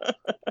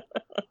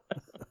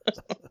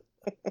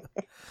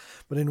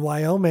 But in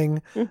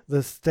Wyoming,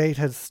 the state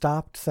has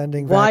stopped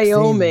sending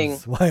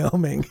vaccines.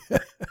 Wyoming.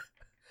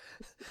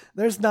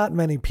 There's not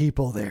many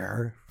people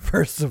there,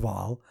 first of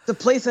all. It's a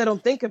place I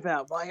don't think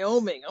about.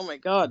 Wyoming. Oh, my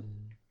God.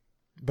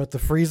 But the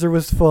freezer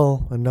was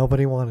full and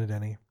nobody wanted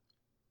any.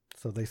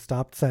 So they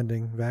stopped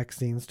sending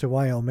vaccines to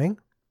Wyoming.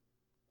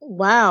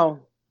 Wow.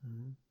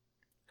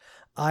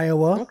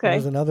 Iowa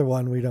was another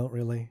one we don't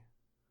really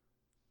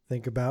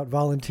think about.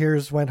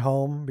 Volunteers went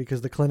home because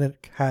the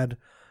clinic had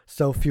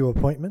so few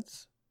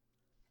appointments.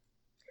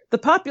 The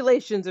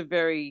populations are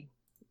very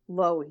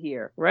low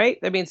here, right?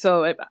 I mean,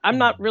 so I'm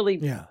not really.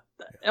 Yeah.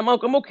 I'm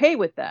okay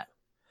with that.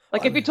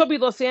 Like, if you told me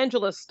Los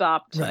Angeles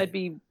stopped, right. I'd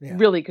be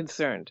really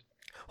concerned.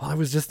 Well, it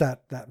was just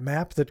that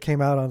map that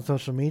came out on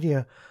social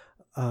media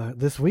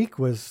this week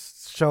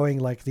was showing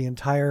like the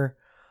entire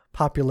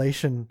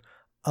population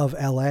of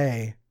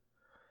LA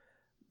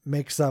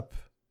makes up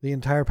the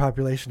entire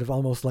population of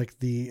almost like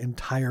the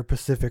entire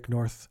Pacific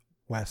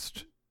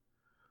Northwest.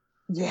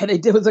 Yeah, they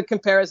did. Was a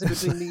comparison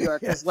between New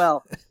York as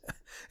well.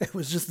 It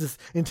was just this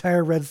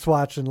entire red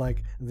swatch, and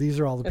like these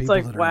are all the people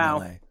that are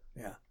in LA.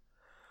 Yeah.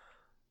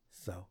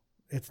 So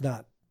it's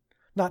not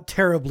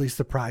terribly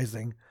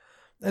surprising,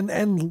 and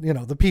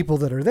the people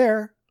that are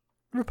there,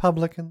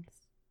 Republicans,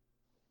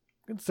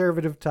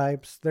 conservative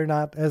types, they're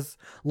not as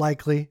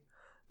likely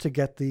to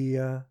get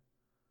the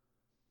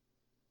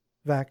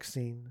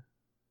vaccine.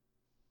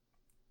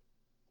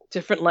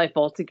 Different life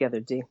altogether,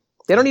 D.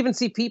 They don't even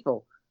see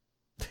people.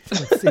 They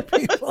don't see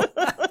people.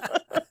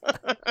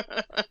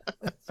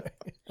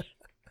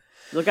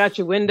 Look out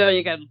your window,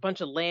 you got a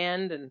bunch of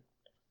land, and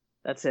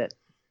that's it.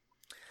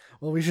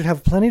 Well, we should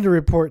have plenty to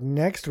report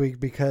next week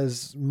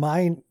because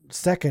my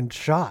second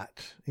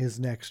shot is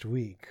next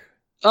week.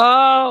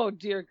 Oh,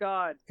 dear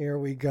God. Here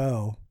we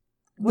go.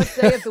 What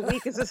day of the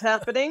week is this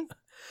happening?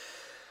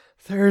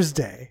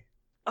 Thursday.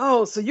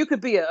 Oh, so you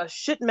could be a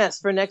shit mess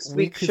for next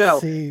week's show.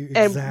 Exactly.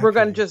 And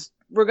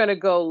we're gonna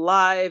go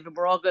live, and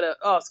we're all gonna.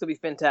 Oh, it's gonna be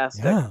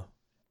fantastic. Yeah,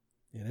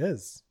 it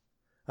is.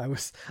 I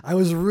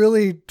was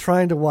really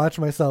trying to watch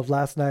myself.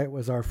 Last night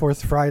was our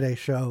fourth Friday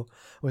show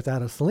with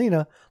Ada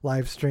Selena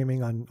live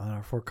streaming on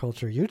our For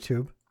Culture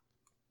YouTube,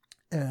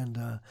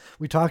 and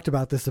we talked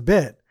about this a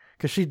bit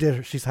because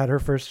she's had her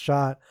first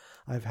shot.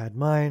 I've had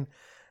mine,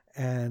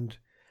 and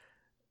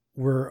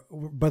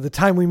by the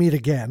time we meet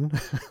again.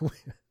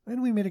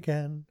 When we meet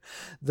again,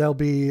 they'll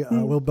be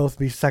we'll both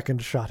be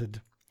second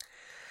shotted.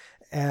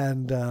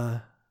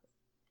 And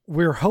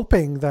we're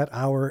hoping that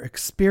our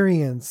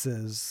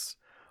experiences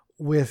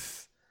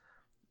with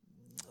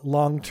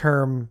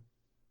long-term,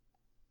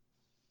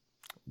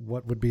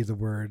 what would be the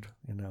word?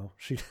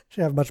 She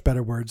have much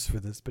better words for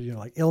this, but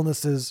like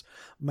illnesses,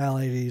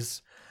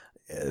 maladies,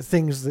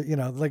 things that,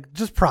 like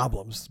just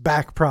problems,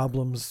 back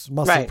problems,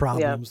 muscle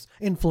problems,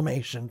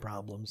 inflammation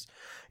problems,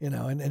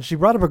 and she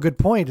brought up a good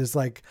point, is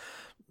like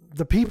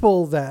the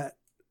people that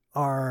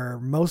are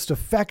most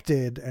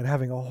affected and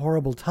having a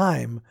horrible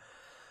time,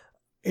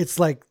 it's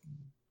like,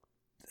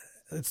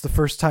 it's the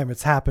first time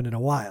it's happened in a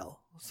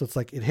while. So it's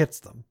like, it hits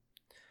them.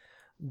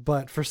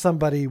 But for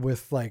somebody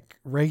with like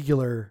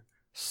regular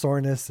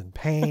soreness and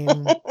pain,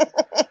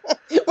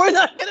 we're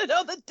not going to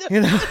know the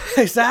difference.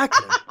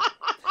 Exactly.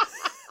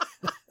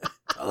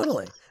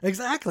 Totally.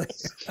 Exactly.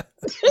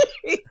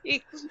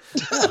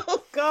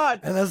 Oh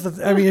God. And that's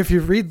if you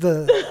read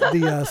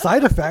the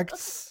side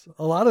effects,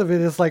 a lot of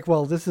it is like,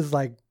 well, this is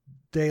like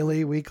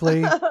daily,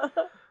 weekly,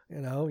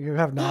 you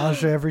have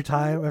nausea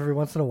every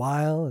once in a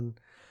while, and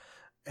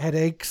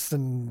headaches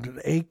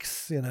and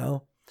aches,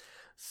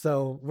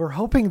 so we're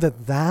hoping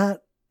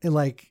that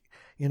like,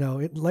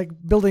 it like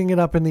building it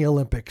up in the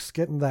Olympics,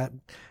 getting that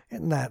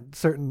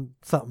certain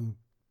something,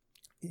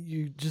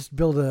 you just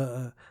build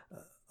a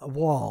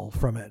wall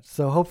from it.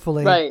 So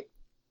hopefully, right,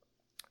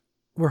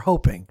 we're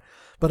hoping.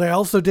 But I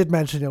also did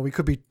mention, we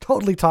could be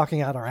totally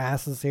talking out our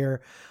asses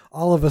here.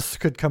 All of us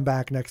could come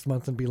back next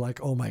month and be like,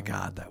 oh my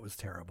God, that was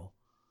terrible.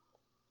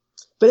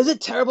 But is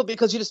it terrible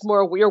because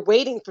you're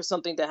waiting for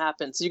something to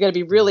happen? So you're going to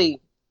be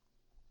really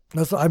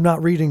I'm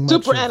not reading much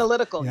super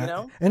analytical,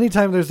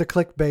 Anytime there's a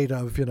clickbait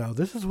of,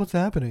 this is what's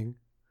happening,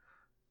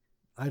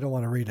 I don't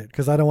want to read it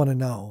because I don't want to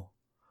know.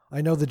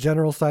 I know the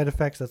general side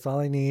effects. That's all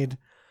I need.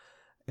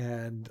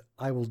 And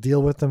I will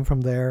deal with them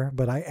from there.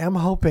 But I am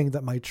hoping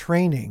that my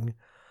training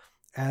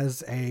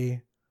as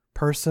a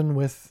person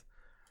with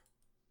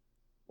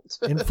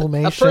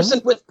inflammation, a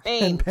person with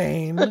pain, and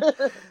pain,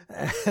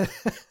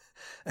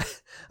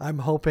 I'm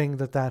hoping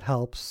that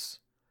helps.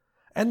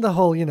 And the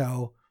whole,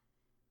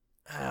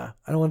 I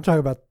don't want to talk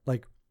about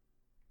like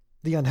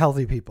the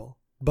unhealthy people,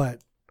 but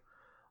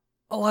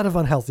a lot of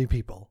unhealthy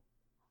people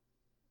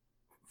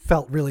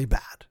felt really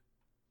bad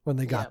when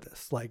they got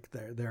this. Like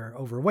they're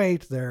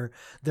overweight, they're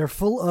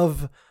full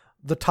of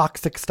the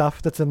toxic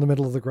stuff that's in the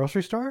middle of the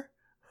grocery store.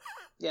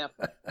 Yeah.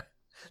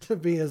 To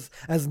be as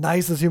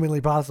nice as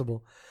humanly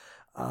possible.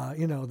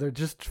 They're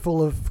just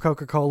full of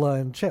Coca-Cola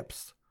and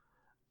chips.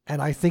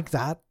 And I think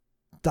that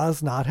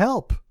does not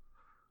help.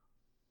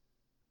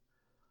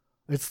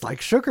 It's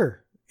like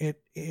sugar.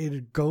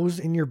 It goes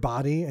in your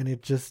body and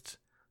it just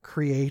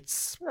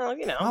creates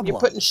problems. You're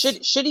putting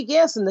shitty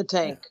gas in the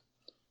tank.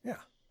 Yeah.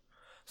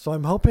 So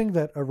I'm hoping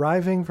that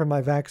arriving for my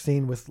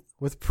vaccine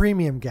with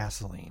premium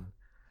gasoline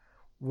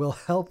will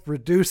help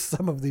reduce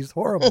some of these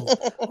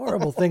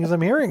horrible things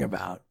I'm hearing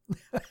about.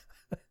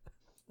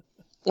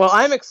 Well,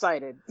 I'm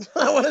excited.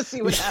 I want to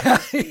see what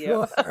happens to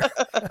you.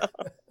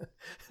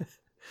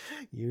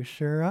 You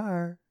sure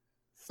are.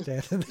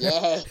 Standing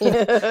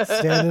there,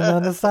 standing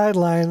on the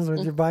sidelines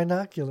with your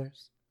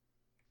binoculars.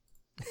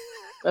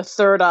 A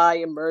third eye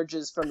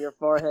emerges from your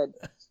forehead.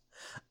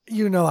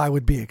 I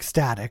would be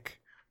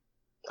ecstatic.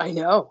 I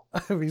know.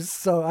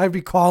 I'd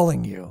be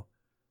calling you.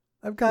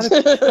 I've got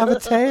to have a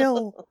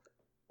tail.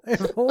 I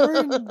have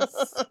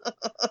horns.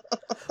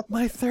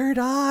 My third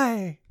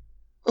eye.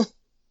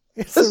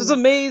 This is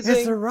amazing.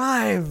 It's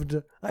arrived.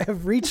 I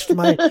have reached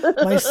my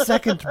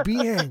second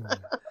being.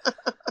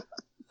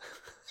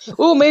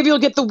 Oh, maybe you'll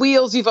get the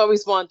wheels you've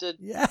always wanted.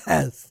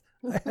 Yes,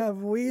 I have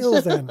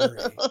wheels,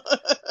 Anne-Marie.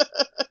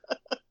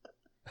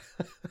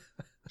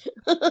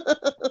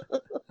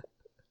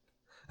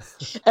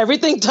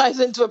 Everything ties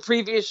into a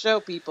previous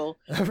show, people.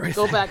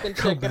 Go back and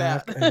check it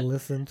out. And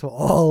listen to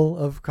all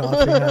of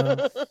Coffee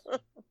House.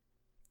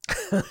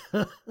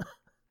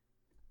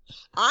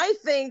 I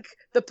think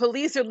the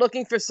police are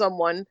looking for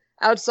someone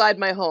outside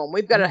my home.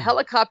 We've got a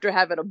helicopter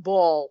having a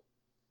ball.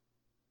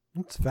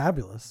 It's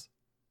fabulous.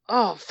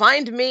 Oh,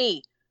 find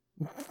me.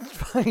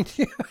 Find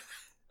you?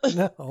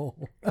 No.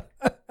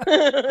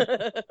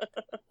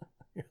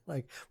 You're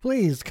like,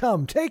 please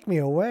come, take me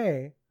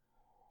away.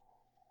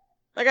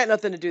 I got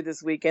nothing to do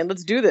this weekend.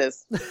 Let's do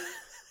this.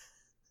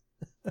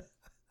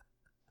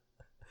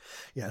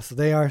 Yes,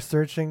 they are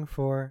searching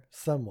for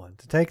someone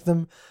to take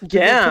them to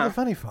the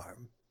Funny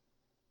Farm.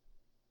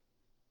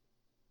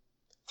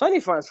 Funny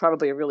Farm is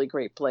probably a really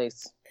great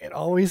place. It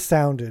always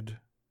sounded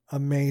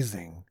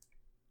amazing.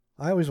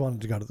 I always wanted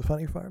to go to the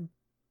Funny Farm.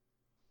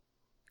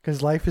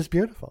 Because life is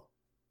beautiful.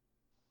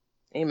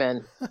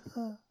 Amen.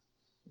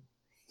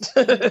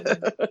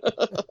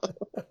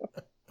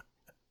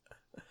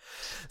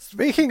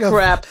 Speaking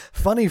of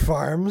funny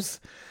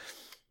farms,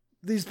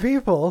 these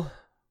people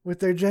with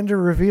their gender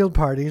reveal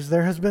parties,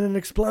 there has been an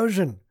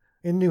explosion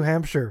in New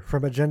Hampshire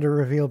from a gender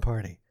reveal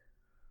party.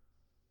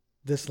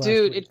 This last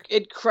week.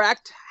 It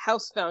cracked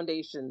house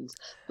foundations.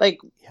 Like,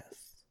 yes,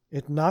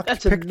 it knocked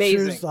pictures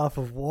amazing. Off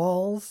of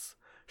walls,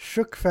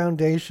 shook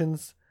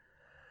foundations,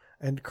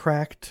 and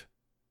cracked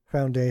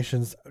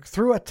foundations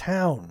through a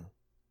town.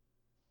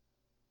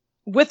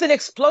 With an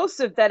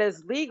explosive that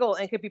is legal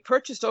and can be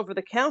purchased over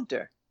the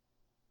counter.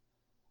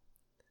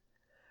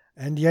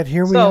 And yet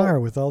here we are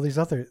with all these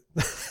other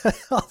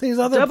WTF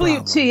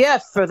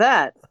problems. For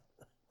that.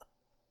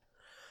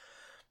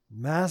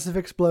 Massive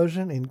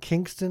explosion in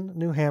Kingston,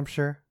 New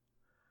Hampshire,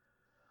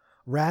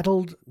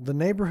 rattled the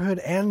neighborhood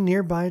and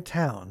nearby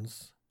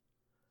towns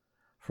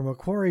from a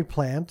quarry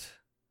plant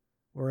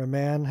where a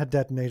man had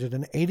detonated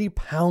an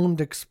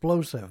 80-pound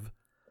explosive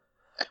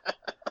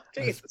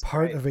as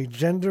part of a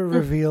gender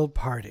reveal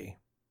party.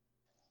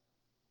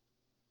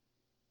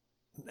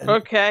 And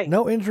okay.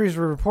 No injuries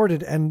were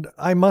reported, and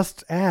I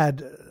must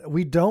add,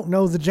 we don't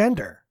know the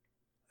gender.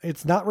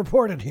 It's not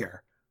reported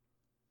here.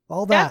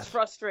 All that. That's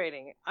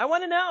frustrating. I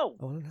want to know.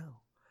 I want to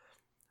know.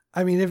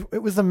 I mean, if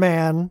it was a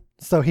man,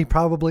 so he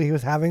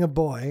was having a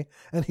boy,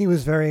 and he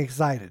was very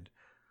excited.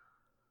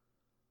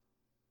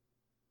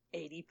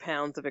 80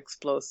 pounds of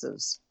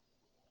explosives.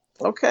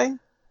 Okay.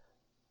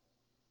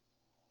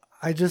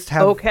 I just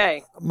have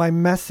my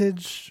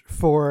message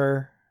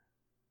for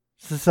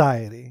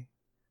society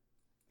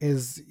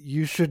is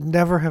you should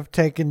never have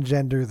taken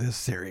gender this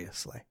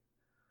seriously.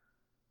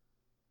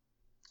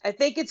 I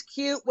think it's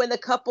cute when the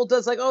couple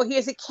does like, oh,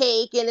 here's a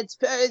cake and it's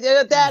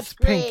that's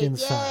great, pink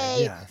inside,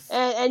 yay, yes.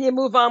 and you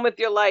move on with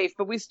your life.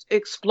 But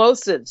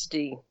explosives,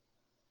 D.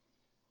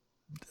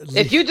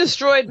 If you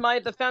destroyed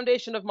the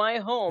foundation of my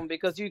home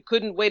because you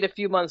couldn't wait a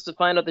few months to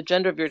find out the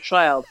gender of your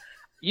child,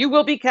 you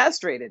will be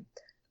castrated.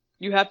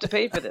 You have to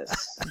pay for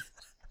this.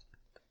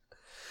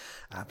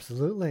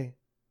 Absolutely.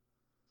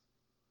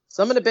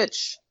 Summon a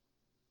bitch.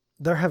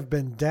 There have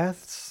been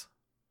deaths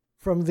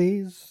from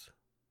these.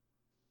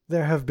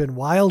 There have been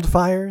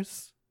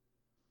wildfires.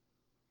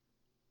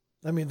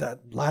 I mean,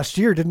 that last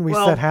year, didn't we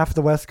set half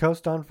the West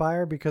Coast on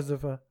fire because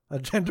of a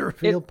gender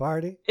reveal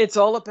party? It's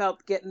all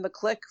about getting the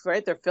click,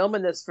 right? They're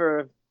filming this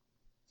for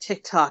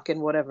TikTok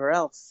and whatever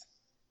else.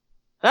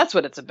 That's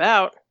what it's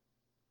about.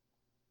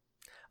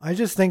 I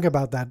just think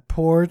about that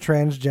poor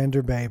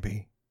transgender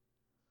baby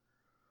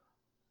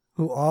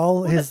who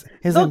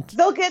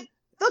they'll get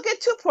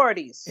 2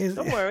 parties.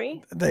 Don't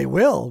worry. They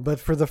will, but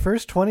for the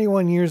first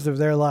 21 years of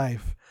their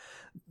life,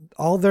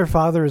 all their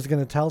father is going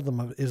to tell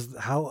them is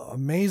how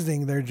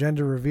amazing their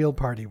gender reveal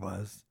party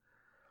was.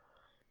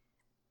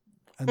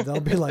 And they'll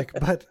be like,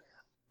 but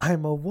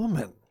I'm a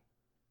woman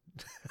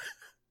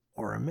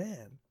or a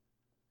man.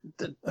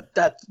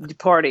 That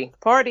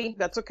party.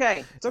 That's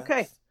okay. It's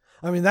okay.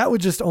 I mean, that would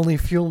just only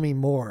fuel me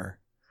more.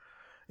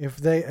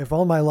 If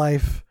all my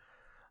life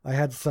I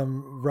had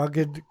some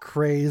rugged,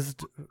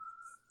 crazed,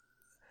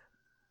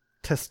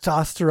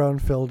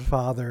 testosterone-filled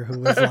father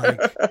who was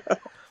like,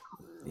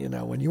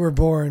 when you were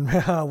born,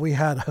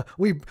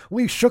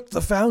 we shook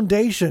the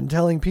foundation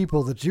telling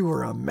people that you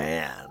were a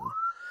man.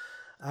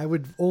 I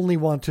would only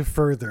want to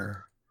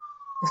further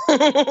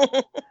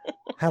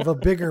have a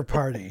bigger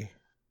party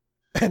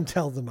and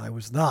tell them I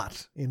was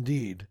not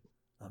indeed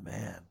a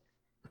man.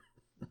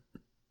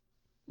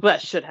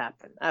 That should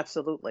happen.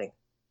 Absolutely.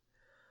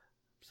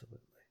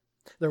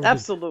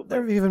 Absolutely.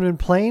 There have even been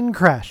plane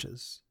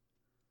crashes.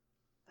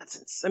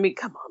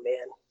 Come on,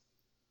 man.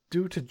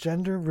 Due to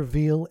gender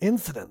reveal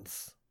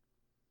incidents.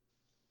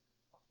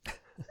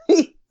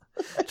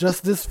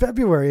 Just this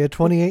February, a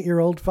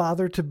 28-year-old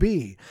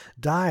father-to-be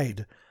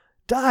died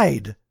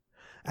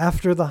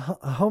after the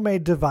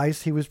homemade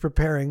device he was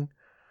preparing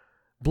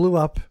blew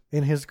up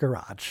in his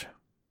garage.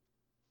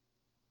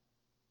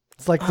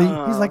 It's like he's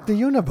like the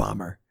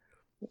Unabomber.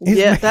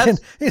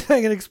 He's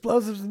making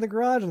explosives in the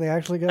garage, and they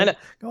actually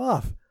go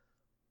off.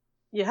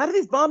 Yeah, how do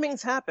these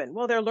bombings happen?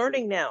 Well, they're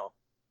learning now.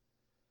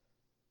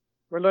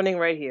 We're learning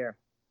right here.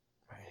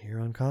 Right here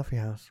on Coffee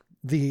House.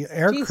 The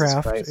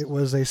aircraft, it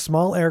was a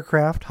small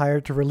aircraft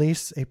hired to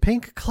release a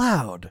pink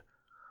cloud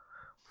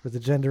for the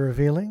gender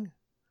revealing.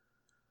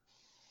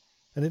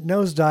 And it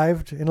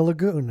nosedived in a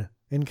lagoon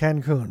in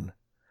Cancun,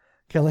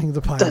 killing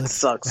the pilot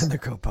and the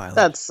co-pilot.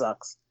 That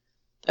sucks.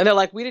 And they're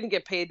like, we didn't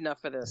get paid enough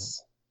for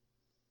this.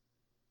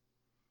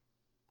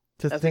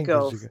 You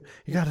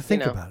got to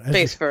think about it.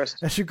 Face first.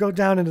 As you go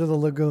down into the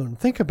lagoon,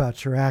 think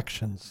about your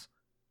actions.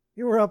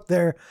 You were up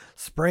there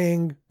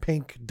spraying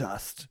pink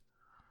dust.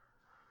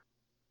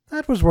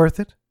 That was worth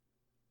it.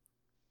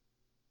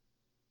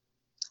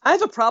 I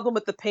have a problem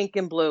with the pink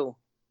and blue.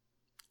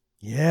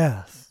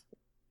 Yes.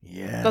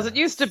 Yeah. Because it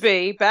used to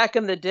be, back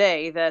in the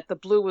day, that the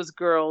blue was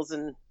girls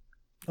and...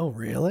 Oh,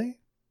 really?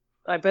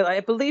 I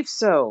believe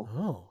so.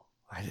 Oh,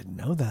 I didn't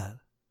know that.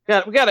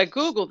 We gotta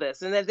Google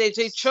this. And then they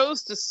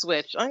chose to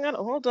switch.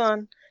 Hold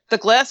on. The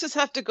glasses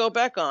have to go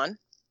back on.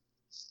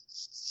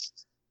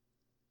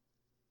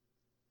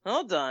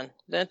 Hold on.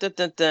 Dun, dun,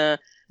 dun, dun.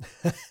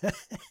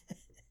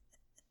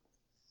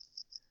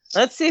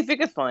 Let's see if we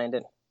can find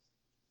it.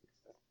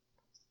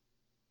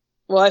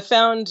 Well, I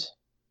found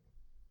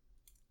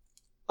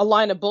a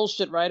line of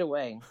bullshit right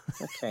away.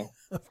 Okay.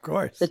 Of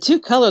course. The 2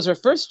 colors were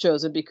first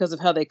chosen because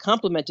of how they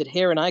complemented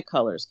hair and eye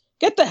colors.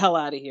 Get the hell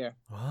out of here.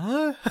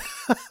 What?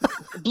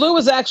 Blue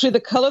was actually the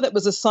color that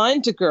was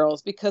assigned to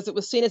girls because it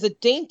was seen as a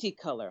dainty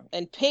color,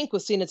 and pink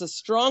was seen as a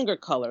stronger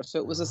color, so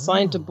it was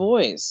assigned to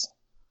boys.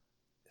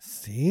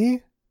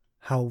 See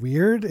how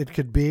weird it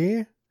could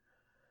be?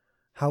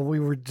 How we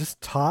were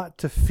just taught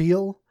to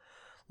feel.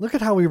 Look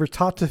at how we were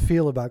taught to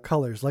feel about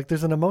colors. Like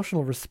there's an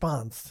emotional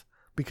response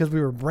because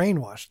we were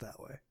brainwashed that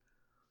way.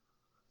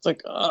 It's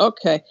like,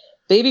 okay.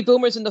 Baby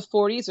boomers in the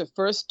 40s are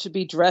first to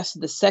be dressed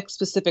in the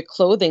sex-specific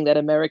clothing that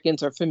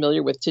Americans are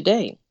familiar with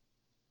today.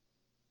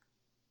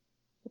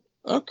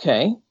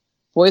 Okay.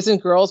 Boys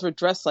and girls were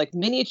dressed like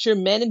miniature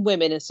men and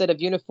women instead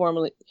of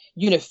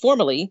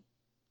uniformly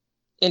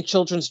in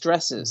children's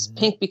dresses. Mm-hmm.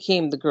 Pink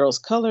became the girls'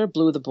 color,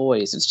 blue the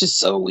boys. It's just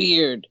so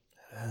weird.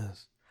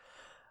 Yes.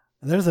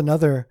 And there's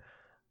another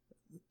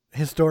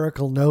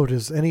historical note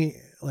is any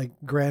like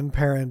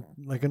grandparent,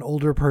 like an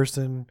older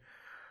person,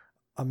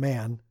 a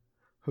man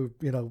who,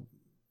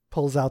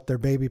 pulls out their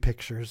baby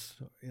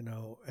pictures,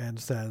 and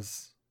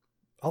says,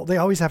 oh, they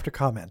always have to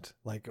comment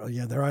like, oh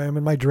yeah, there I am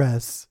in my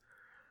dress.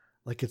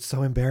 Like it's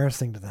so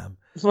embarrassing to them.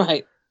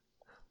 Right.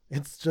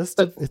 It's just,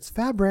 it's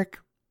fabric.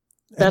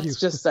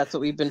 That's what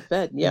we've been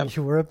fed. Yeah.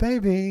 You were a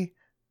baby,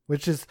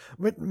 which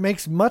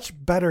makes much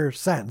better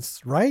sense,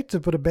 right?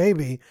 To put a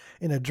baby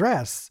in a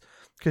dress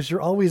because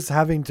you're always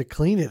having to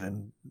clean it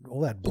and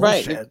all that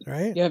bullshit,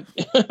 right? Yeah.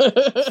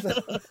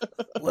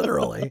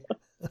 Literally.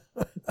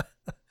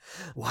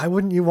 Why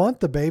wouldn't you want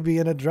the baby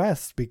in a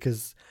dress?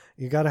 Because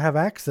you got to have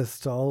access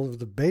to all of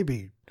the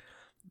baby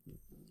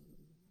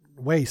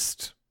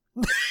waste.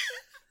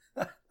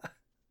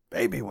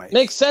 Baby waste.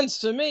 Makes sense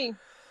to me.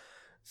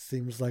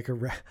 Seems like a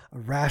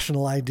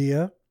rational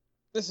idea.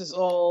 This is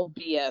all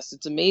BS.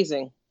 It's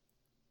amazing.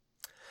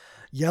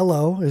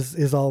 Yellow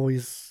is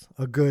always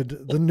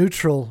the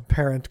neutral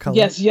parent color.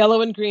 Yes,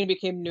 yellow and green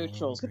became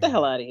neutrals. Get the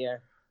hell out of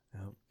here.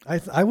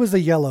 I was a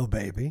yellow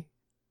baby.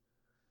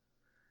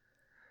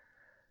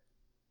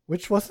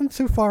 Which wasn't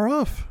too far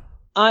off.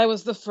 I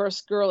was the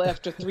first girl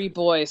after 3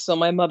 boys, so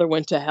my mother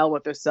went to hell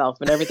with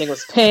herself, and everything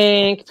was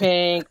pink,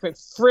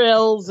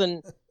 frills,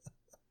 and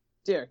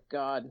dear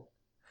God.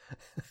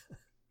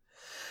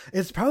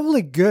 It's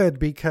probably good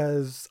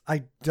because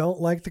I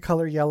don't like the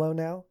color yellow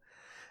now,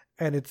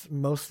 and it's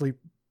mostly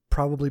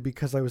probably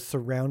because I was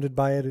surrounded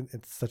by it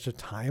at such a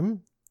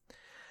time.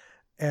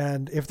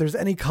 And if there's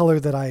any color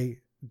that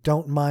I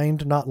don't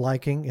mind not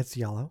liking, it's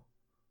yellow.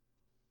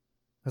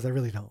 Because I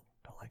really don't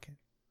like it.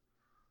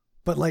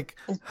 But like,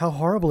 how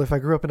horrible if I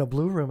grew up in a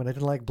blue room and I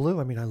didn't like blue.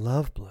 I mean, I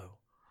love blue.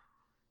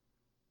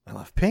 I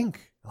love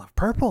pink. I love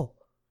purple.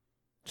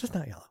 Just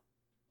not yellow.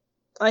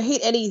 I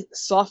hate any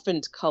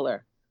softened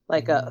color,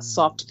 like a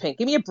soft pink.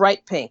 Give me a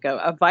bright pink,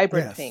 a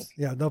vibrant pink.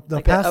 Yeah, the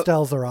like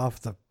pastels are off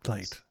the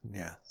plate.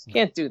 Yeah.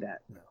 Can't do that.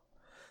 No.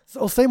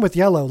 So same with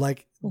yellow.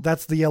 Like,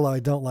 that's the yellow I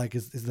don't like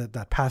is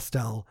that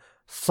pastel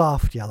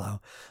soft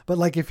yellow. But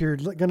like, if you're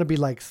going to be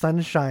like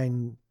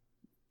sunshine,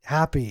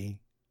 happy,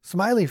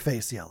 smiley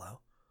face yellow,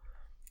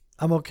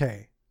 I'm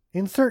okay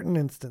in certain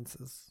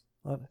instances.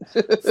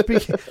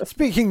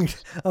 Speaking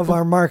of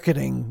our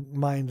marketing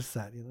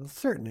mindset,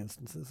 certain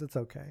instances, it's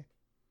okay.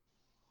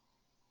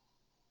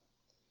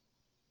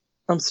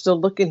 I'm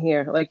still looking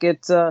here. Like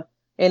it's in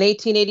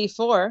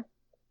 1884,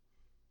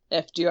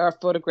 FDR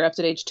photographed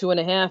at age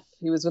 2.5.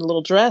 He was in a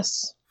little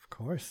dress. Of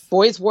course.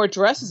 Boys wore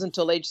dresses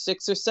until age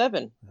 6 or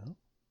 7. Yeah.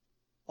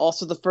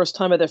 Also the first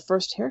time of their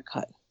first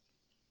haircut.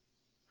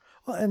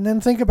 Well, and then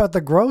think about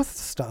the growth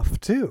stuff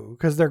too,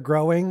 because they're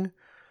growing,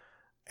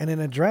 and in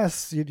a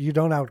dress, you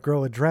don't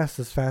outgrow a dress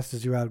as fast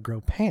as you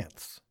outgrow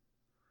pants.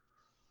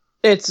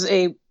 It's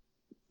a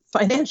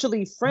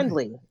financially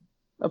friendly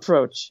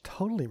approach.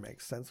 Totally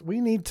makes sense. We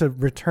need to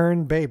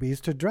return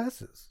babies to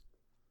dresses.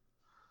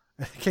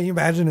 Can you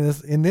imagine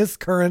in this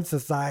current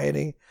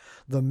society,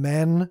 the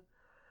men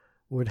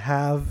would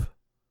have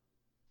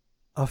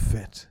a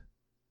fit?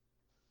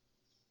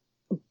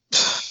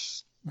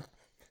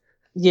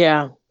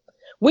 Yeah.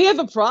 We have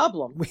a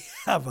problem. We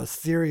have a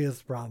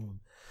serious problem.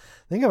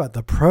 Think about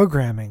the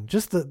programming,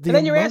 just the and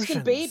then you're emotions.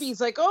 asking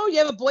babies like, oh, you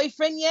have a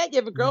boyfriend yet? You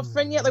have a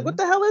girlfriend yet? Like, what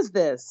the hell is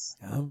this?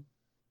 Yeah.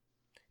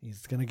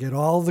 He's going to get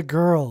all the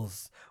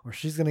girls, or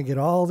she's going to get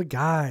all the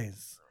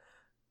guys.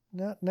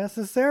 Not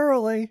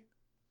necessarily.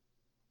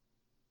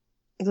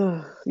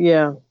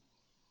 Yeah.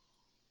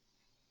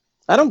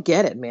 I don't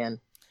get it, man.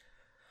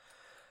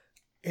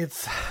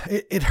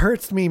 It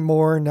hurts me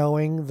more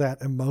knowing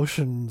that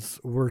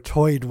emotions were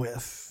toyed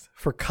with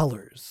for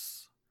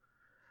colors.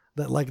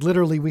 That like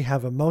literally we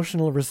have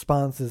emotional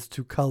responses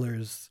to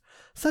colors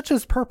such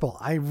as purple.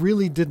 I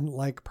really didn't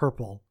like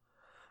purple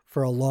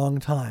for a long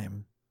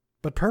time,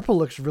 but purple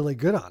looks really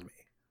good on me,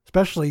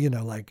 especially,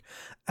 like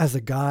as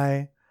a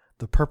guy,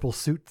 the purple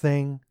suit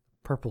thing,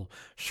 purple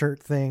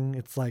shirt thing.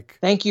 It's like,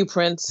 thank you,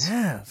 Prince.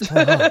 Yeah. It's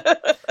kind of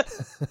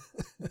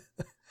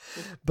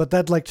But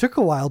that like took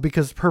a while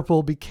because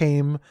purple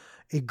became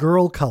a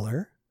girl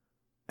color,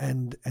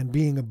 and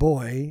being a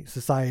boy,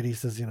 society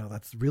says,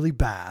 that's really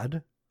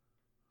bad.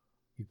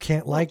 You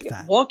can't like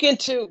that. Walk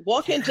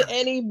into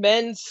any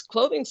men's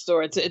clothing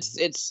store.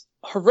 It's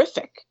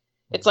horrific.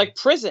 It's like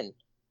prison.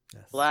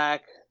 Yes.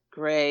 Black,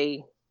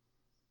 gray,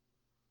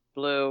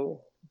 blue.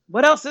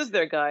 What else is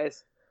there,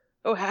 guys?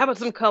 Oh, how about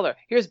some color?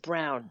 Here's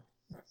brown.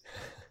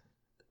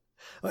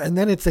 And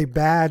then it's a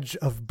badge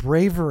of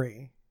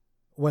bravery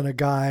when a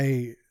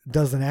guy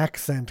does an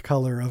accent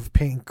color of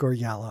pink or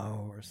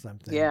yellow or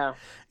something. Yeah.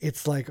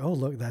 It's like, oh,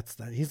 look, that's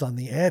that. He's on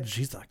the edge.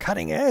 He's a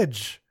cutting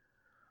edge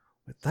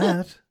with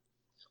that.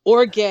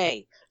 Or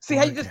gay. See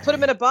how Or you just gay. put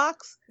them in a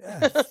box?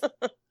 Yes.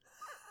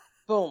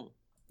 Boom.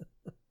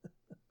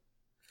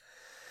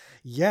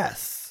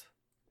 Yes.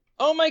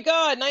 Oh my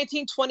God,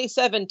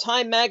 1927,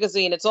 Time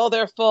Magazine. It's all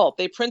their fault.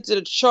 They printed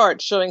a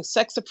chart showing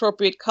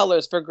sex-appropriate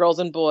colors for girls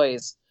and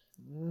boys,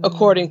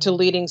 according to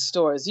leading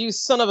stores. You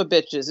son of a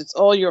bitches. It's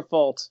all your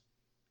fault.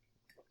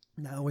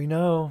 Now we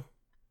know.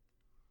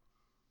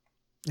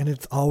 And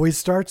it always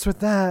starts with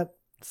that.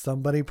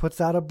 Somebody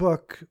puts out a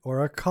book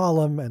or a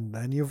column, and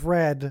then you've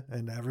read,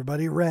 and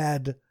everybody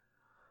read.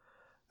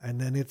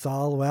 And then it's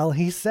all, well,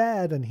 he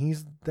said, and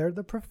they're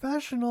the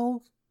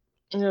professionals.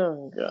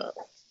 Oh, God.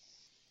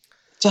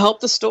 To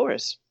help the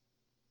stores.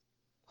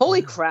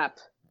 Holy crap.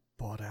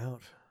 Bought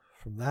out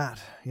from that,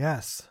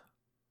 yes.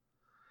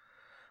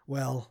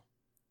 Well,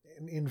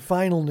 in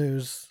final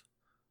news,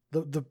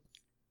 the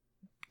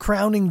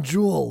crowning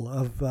jewel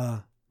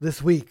of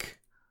this week,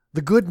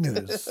 the good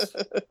news.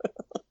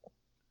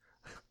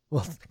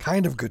 Well,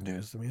 kind of good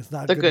news. I mean, it's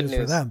not good news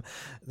for them.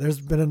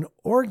 There's been an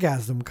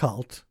orgasm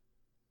cult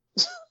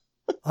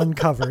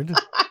uncovered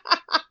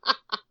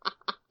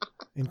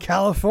in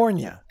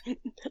California.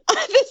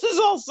 This is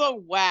also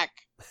whack.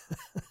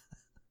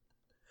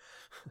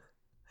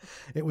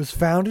 It was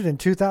founded in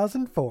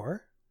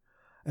 2004.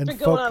 And it's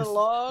been going on a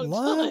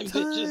long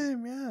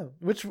time. Yeah.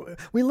 Which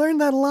we learned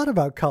that a lot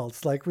about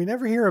cults. Like, we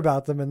never hear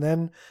about them, and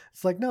then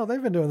it's like, no,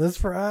 they've been doing this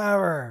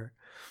forever.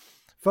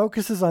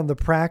 Focuses on the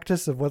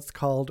practice of what's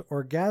called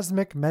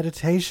orgasmic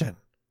meditation.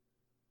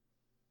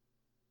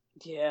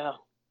 Yeah.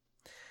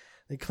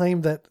 They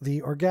claim that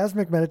the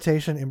orgasmic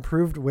meditation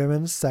improved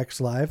women's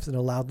sex lives and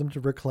allowed them to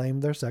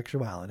reclaim their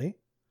sexuality.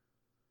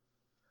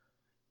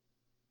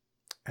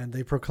 And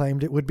they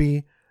proclaimed it would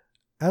be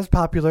as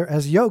popular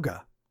as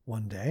yoga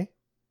one day.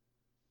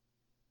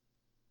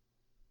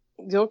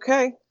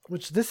 Okay.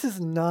 Which this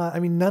is not, I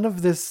mean, none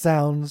of this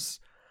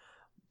sounds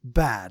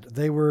bad.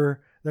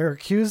 They're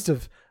accused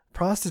of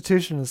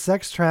prostitution and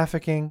sex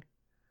trafficking,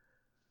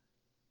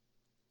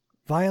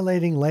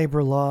 violating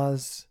labor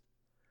laws,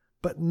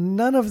 but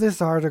none of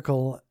this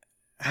article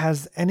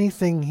has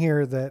anything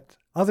here that,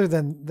 other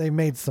than they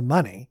made some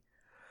money,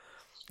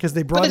 because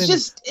they brought But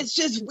it's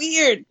just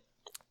weird.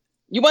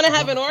 You want to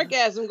have an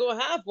orgasm, go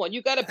have one.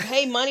 You got to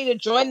pay money to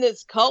join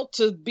this cult,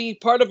 to be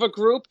part of a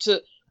group,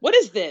 to, what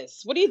is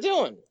this? What are you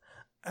doing?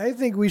 I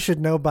think we should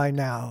know by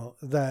now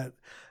that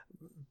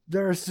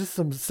there's just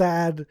some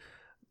sad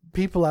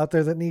people out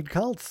there that need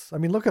cults. I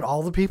mean, look at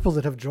all the people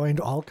that have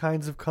joined all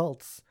kinds of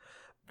cults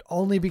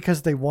only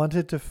because they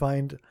wanted to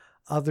find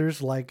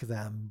others like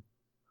them.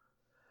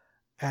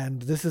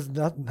 And this is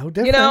no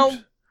different. You know,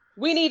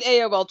 we need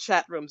AOL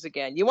chat rooms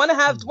again. You want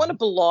to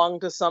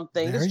belong to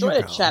something, There just you join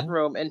a go. chat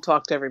room and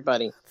talk to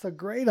everybody. It's a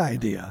great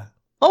idea.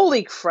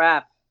 Holy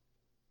crap.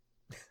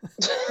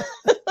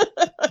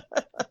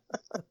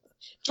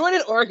 Join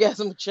an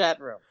orgasm chat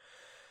room.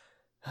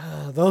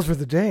 Those were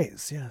the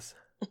days, yes.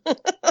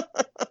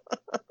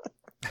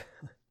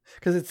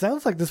 Because it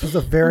sounds like this was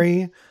a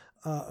very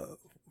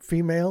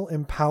female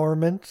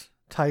empowerment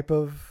type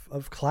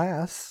of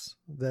class,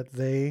 that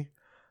they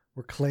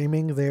were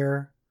claiming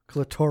their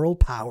clitoral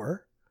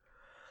power.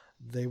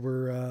 They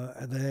were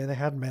they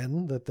had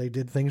men, that they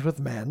did things with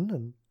men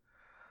and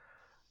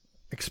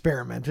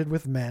experimented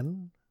with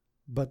men,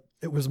 but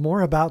it was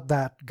more about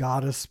that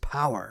goddess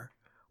power,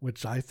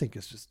 which I think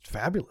is just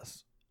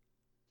fabulous.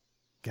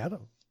 Get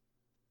them.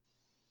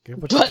 Get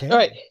what you can. All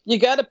right, you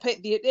got to pay.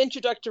 The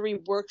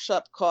introductory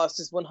workshop cost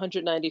is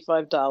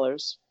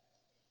 $195.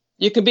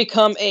 You can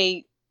become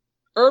a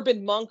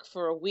urban monk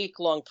for a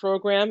week-long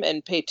program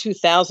and pay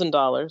 $2,000.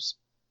 This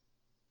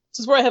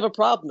is where I have a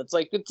problem. It's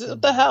like,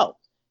 what the hell?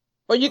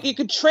 Or you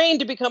could train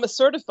to become a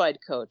certified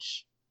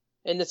coach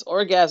in this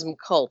orgasm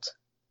cult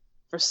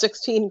for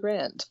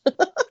 $16,000.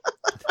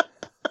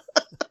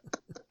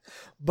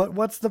 But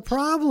what's the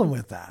problem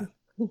with that?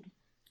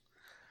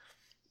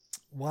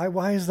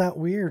 Why is that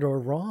weird or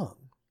wrong?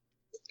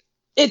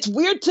 It's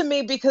weird to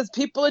me because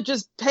people are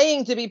just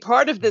paying to be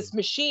part of this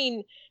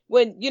machine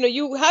when, you know,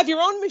 you have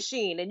your own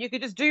machine and you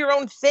could just do your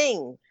own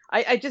thing.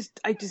 I just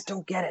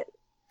don't get it.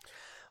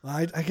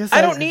 I guess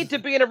I don't need to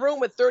be in a room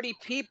with 30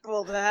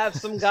 people to have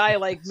some guy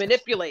like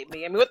manipulate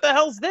me. I mean, what the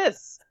hell's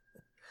this?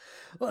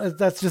 Well,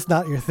 that's just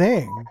not your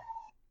thing.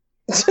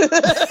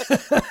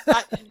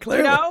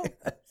 Clearly.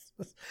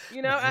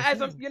 You know,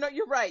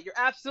 you're right. You're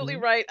absolutely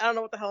right. I don't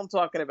know what the hell I'm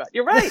talking about.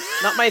 You're right.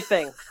 Not my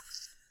thing.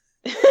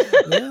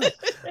 Yeah.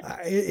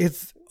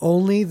 It's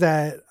only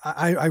that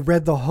I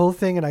read the whole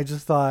thing and I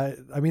just thought,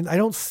 I mean, I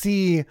don't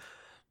see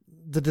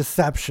the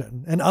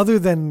deception. And other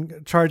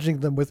than charging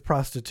them with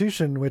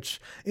prostitution,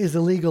 which is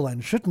illegal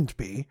and shouldn't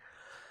be,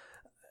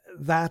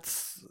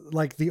 that's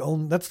like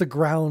that's the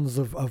grounds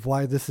of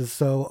why this is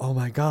so, oh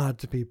my God,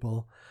 to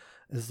people,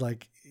 is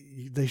like,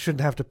 they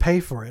shouldn't have to pay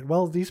for it.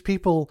 Well, these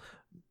people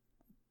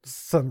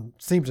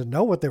seem to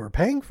know what they were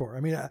paying for.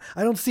 I mean,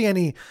 I don't see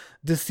any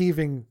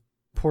deceiving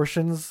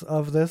portions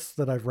of this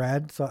that I've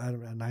read. So I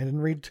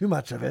didn't read too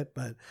much of it,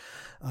 but,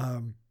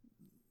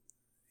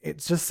 it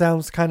just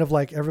sounds kind of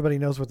like everybody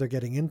knows what they're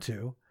getting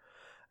into.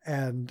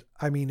 And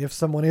I mean, if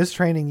someone is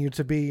training you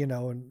to be,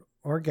 an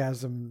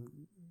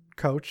orgasm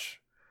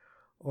coach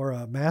or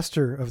a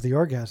master of the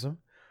orgasm,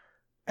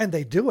 and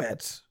they do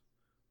it,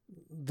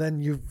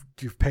 then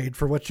you've paid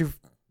for what you've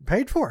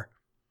paid for.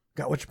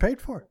 Got what you paid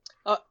for.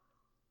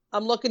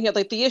 I'm looking here.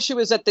 Like, the issue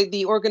is that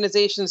the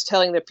organization's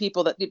telling their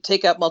people that you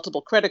take out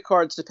multiple credit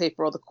cards to pay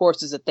for all the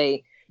courses that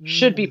they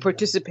should be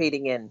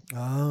participating in.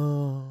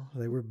 Oh,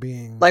 they were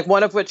being, like,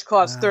 one of which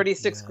cost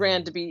 36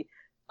 grand to be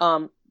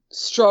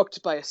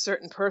stroked by a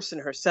certain person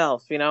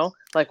herself,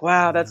 like,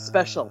 wow, that's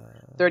special.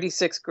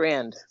 36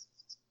 grand.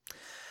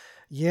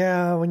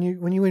 Yeah. When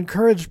you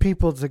encourage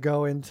people to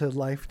go into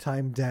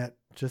lifetime debt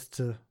just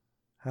to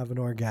have an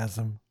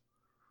orgasm.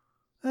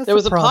 There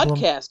was a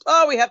podcast.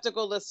 Oh, we have to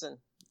go listen.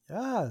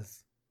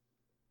 Yes.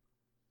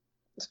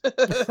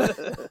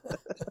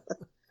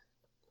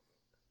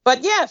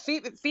 But yeah,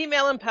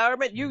 female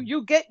empowerment.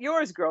 You get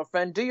yours,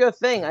 girlfriend. Do your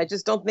thing. I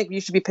just don't think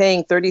you should be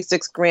paying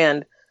 36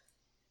 grand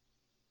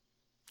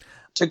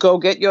to go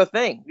get your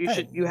thing.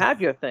 You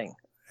have your thing.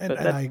 And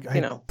I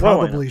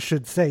probably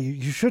should say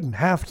you shouldn't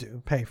have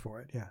to pay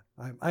for it. Yeah,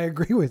 I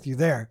agree with you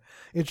there.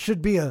 It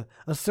should be a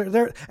certain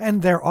there,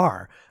 and there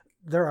are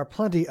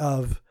plenty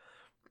of,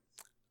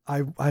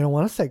 I don't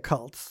want to say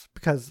cults,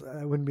 because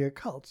it wouldn't be a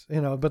cult,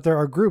 but there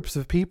are groups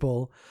of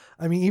people.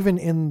 I mean, even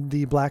in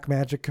the black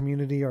magic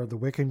community or the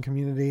Wiccan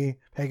community,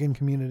 pagan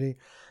community,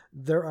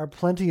 there are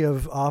plenty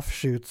of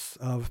offshoots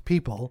of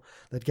people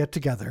that get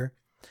together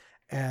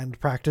and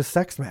practice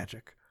sex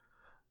magic.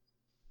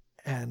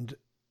 And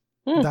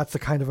that's a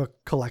kind of a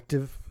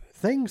collective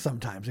thing.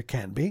 Sometimes it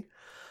can be,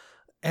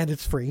 and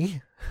it's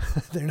free.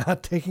 They're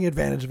not taking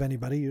advantage of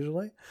anybody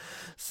usually.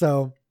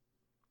 So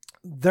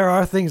there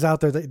are things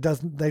out there that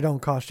they don't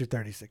cost you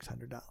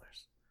 $3,600.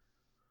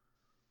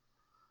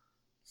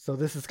 So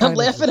this is I'm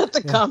laughing at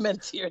the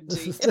comments here.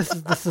 This is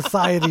the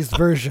society's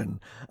version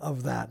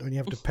of that when you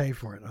have to pay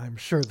for it. I'm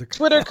sure the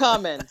Twitter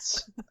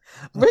comments.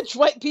 Rich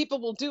white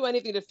people will do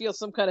anything to feel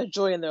some kind of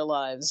joy in their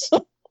lives.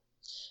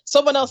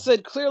 Someone else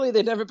said, clearly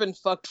they've never been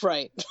fucked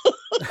right.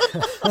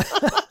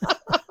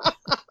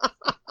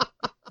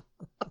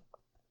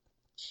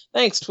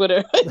 Thanks,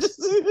 Twitter.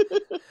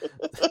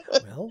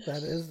 Well,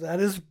 that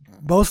is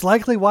most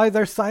likely why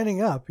they're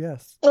signing up.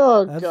 Yes.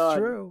 Oh, that's God.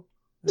 True.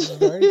 It's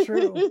very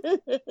true.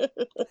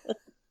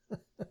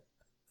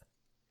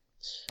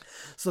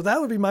 So that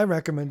would be my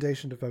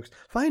recommendation to folks.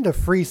 Find a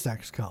free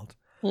sex cult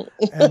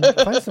and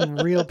find some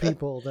real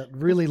people that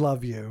really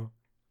love you.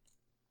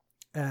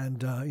 And,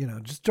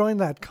 just join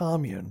that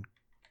commune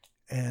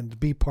and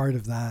be part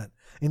of that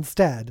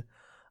instead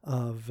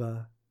of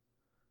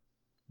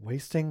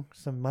wasting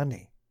some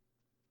money.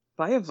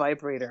 Buy a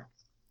vibrator.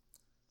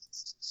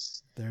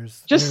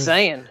 There's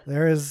saying.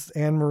 There is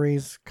Anne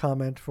Marie's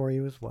comment for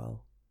you as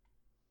well.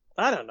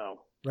 I don't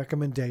know.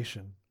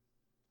 Recommendation.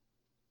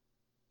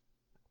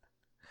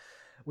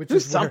 Which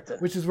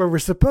is where we're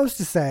supposed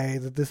to say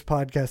that this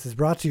podcast is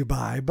brought to you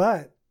by,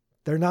 but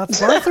they're not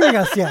sponsoring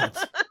us yet.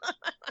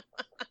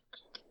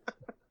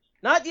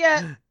 Not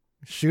yet.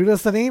 Shoot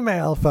us an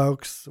email,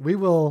 folks. We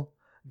will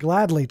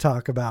gladly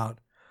talk about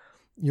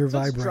your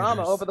vibrators.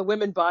 Drama over the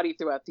women body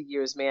throughout the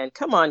years, man.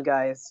 Come on,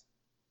 guys.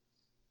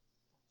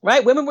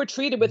 Right? Women were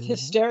treated with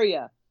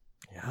hysteria.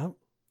 Yeah.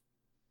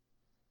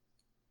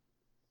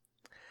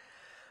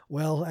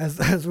 Well,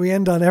 as we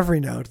end on every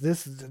note,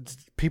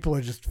 people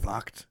are just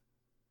fucked.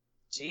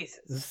 Jesus.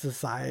 This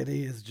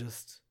society is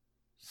just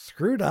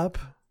screwed up.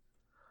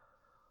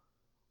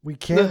 We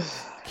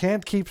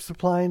can't keep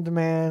supply and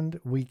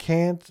demand. We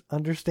can't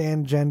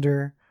understand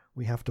gender.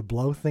 We have to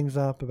blow things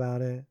up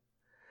about it.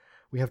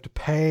 We have to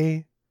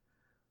pay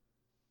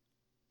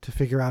to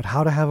figure out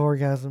how to have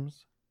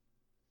orgasms.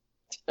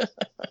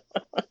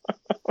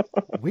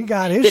 We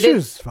got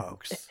issues,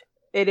 folks.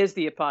 It is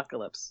the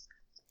apocalypse.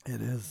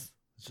 It is.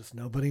 It's just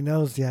nobody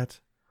knows yet.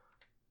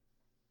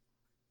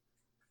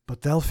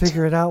 But they'll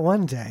figure it out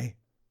one day.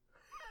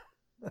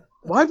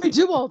 Why'd we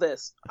do all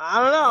this?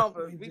 I don't know,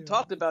 but we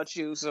talked about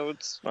you, so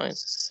it's fine.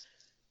 It's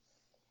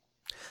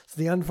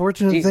the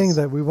unfortunate thing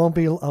that we won't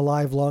be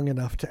alive long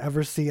enough to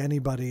ever see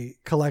anybody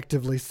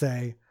collectively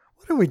say,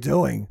 what are we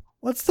doing?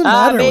 What's the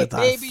matter with us?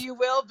 Maybe you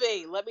will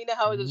be. Let me know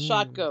how the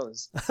shot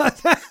goes.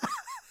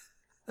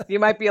 You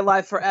might be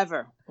alive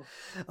forever.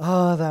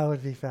 Oh, that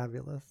would be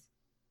fabulous.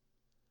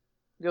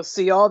 You'll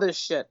see all this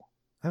shit.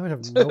 I would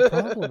have no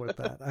problem with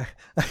that.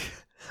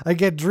 I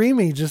get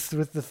dreamy just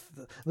with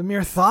the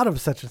mere thought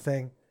of such a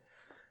thing.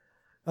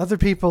 Other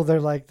people, they're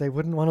like, they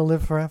wouldn't want to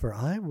live forever.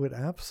 I would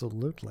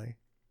absolutely.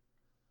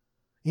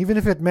 Even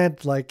if it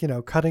meant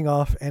cutting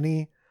off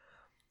any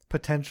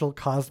potential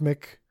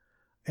cosmic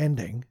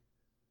ending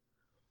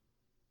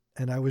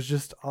and I was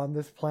just on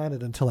this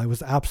planet until I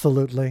was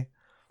absolutely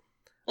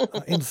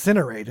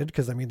incinerated,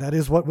 because I mean, that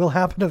is what will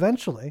happen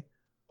eventually.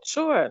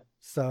 Sure.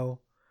 So,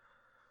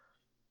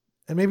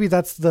 and maybe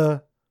that's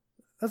the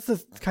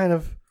kind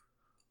of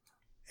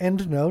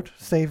end note,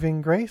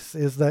 saving grace,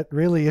 is that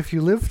really if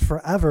you lived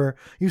forever,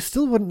 you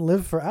still wouldn't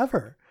live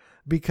forever,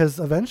 because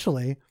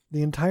eventually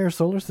the entire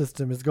solar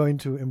system is going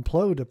to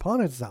implode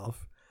upon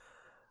itself,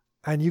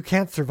 and you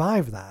can't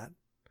survive that.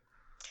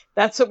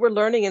 That's what we're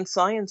learning in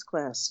science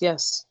class.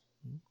 Yes.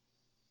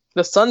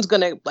 The sun's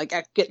going to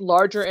get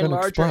larger and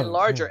larger explode, and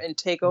larger and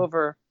take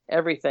over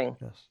everything.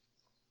 Yes.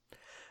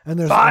 And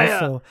there's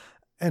also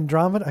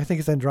Andromeda. I think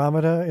it's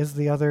Andromeda is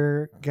the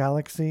other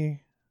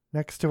galaxy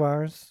next to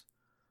ours,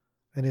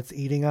 and it's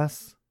eating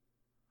us.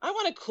 I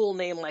want a cool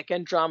name like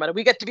Andromeda.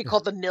 We get to be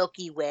called the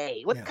Milky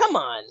Way. What? Yeah. Come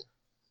on.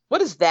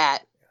 What is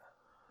that?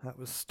 That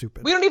was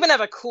stupid. We don't even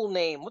have a cool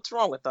name. What's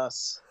wrong with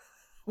us?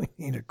 We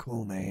need a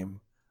cool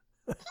name.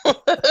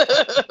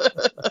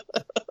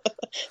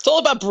 It's all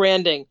about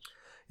branding.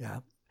 Yeah.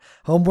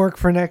 Homework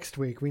for next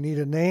week. We need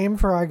a name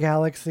for our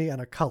galaxy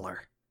and a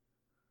color.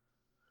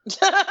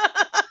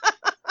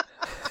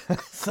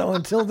 So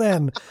until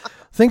then,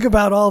 think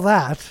about all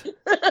that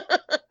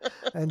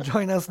and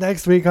join us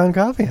next week on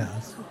Coffee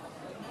House.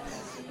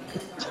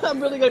 I'm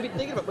really going to be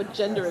thinking about what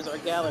gender is our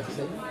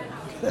galaxy.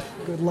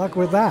 Good luck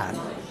with that.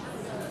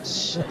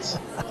 Shit.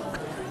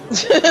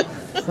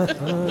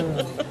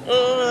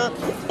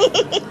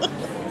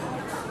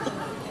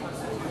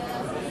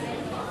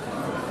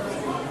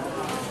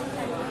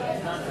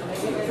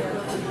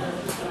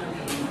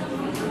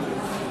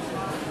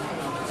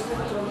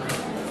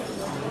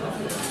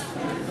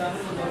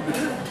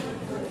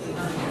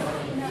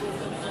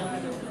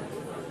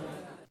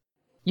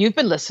 You've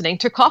been listening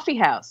to Coffee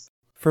House.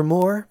 For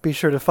more, be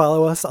sure to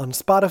follow us on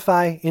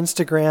Spotify,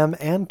 Instagram,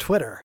 and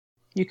Twitter.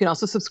 You can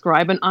also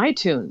subscribe on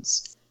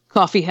iTunes.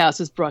 Coffee House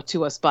is brought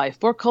to us by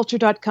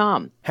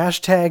forculture.com.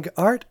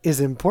 #art is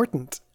important.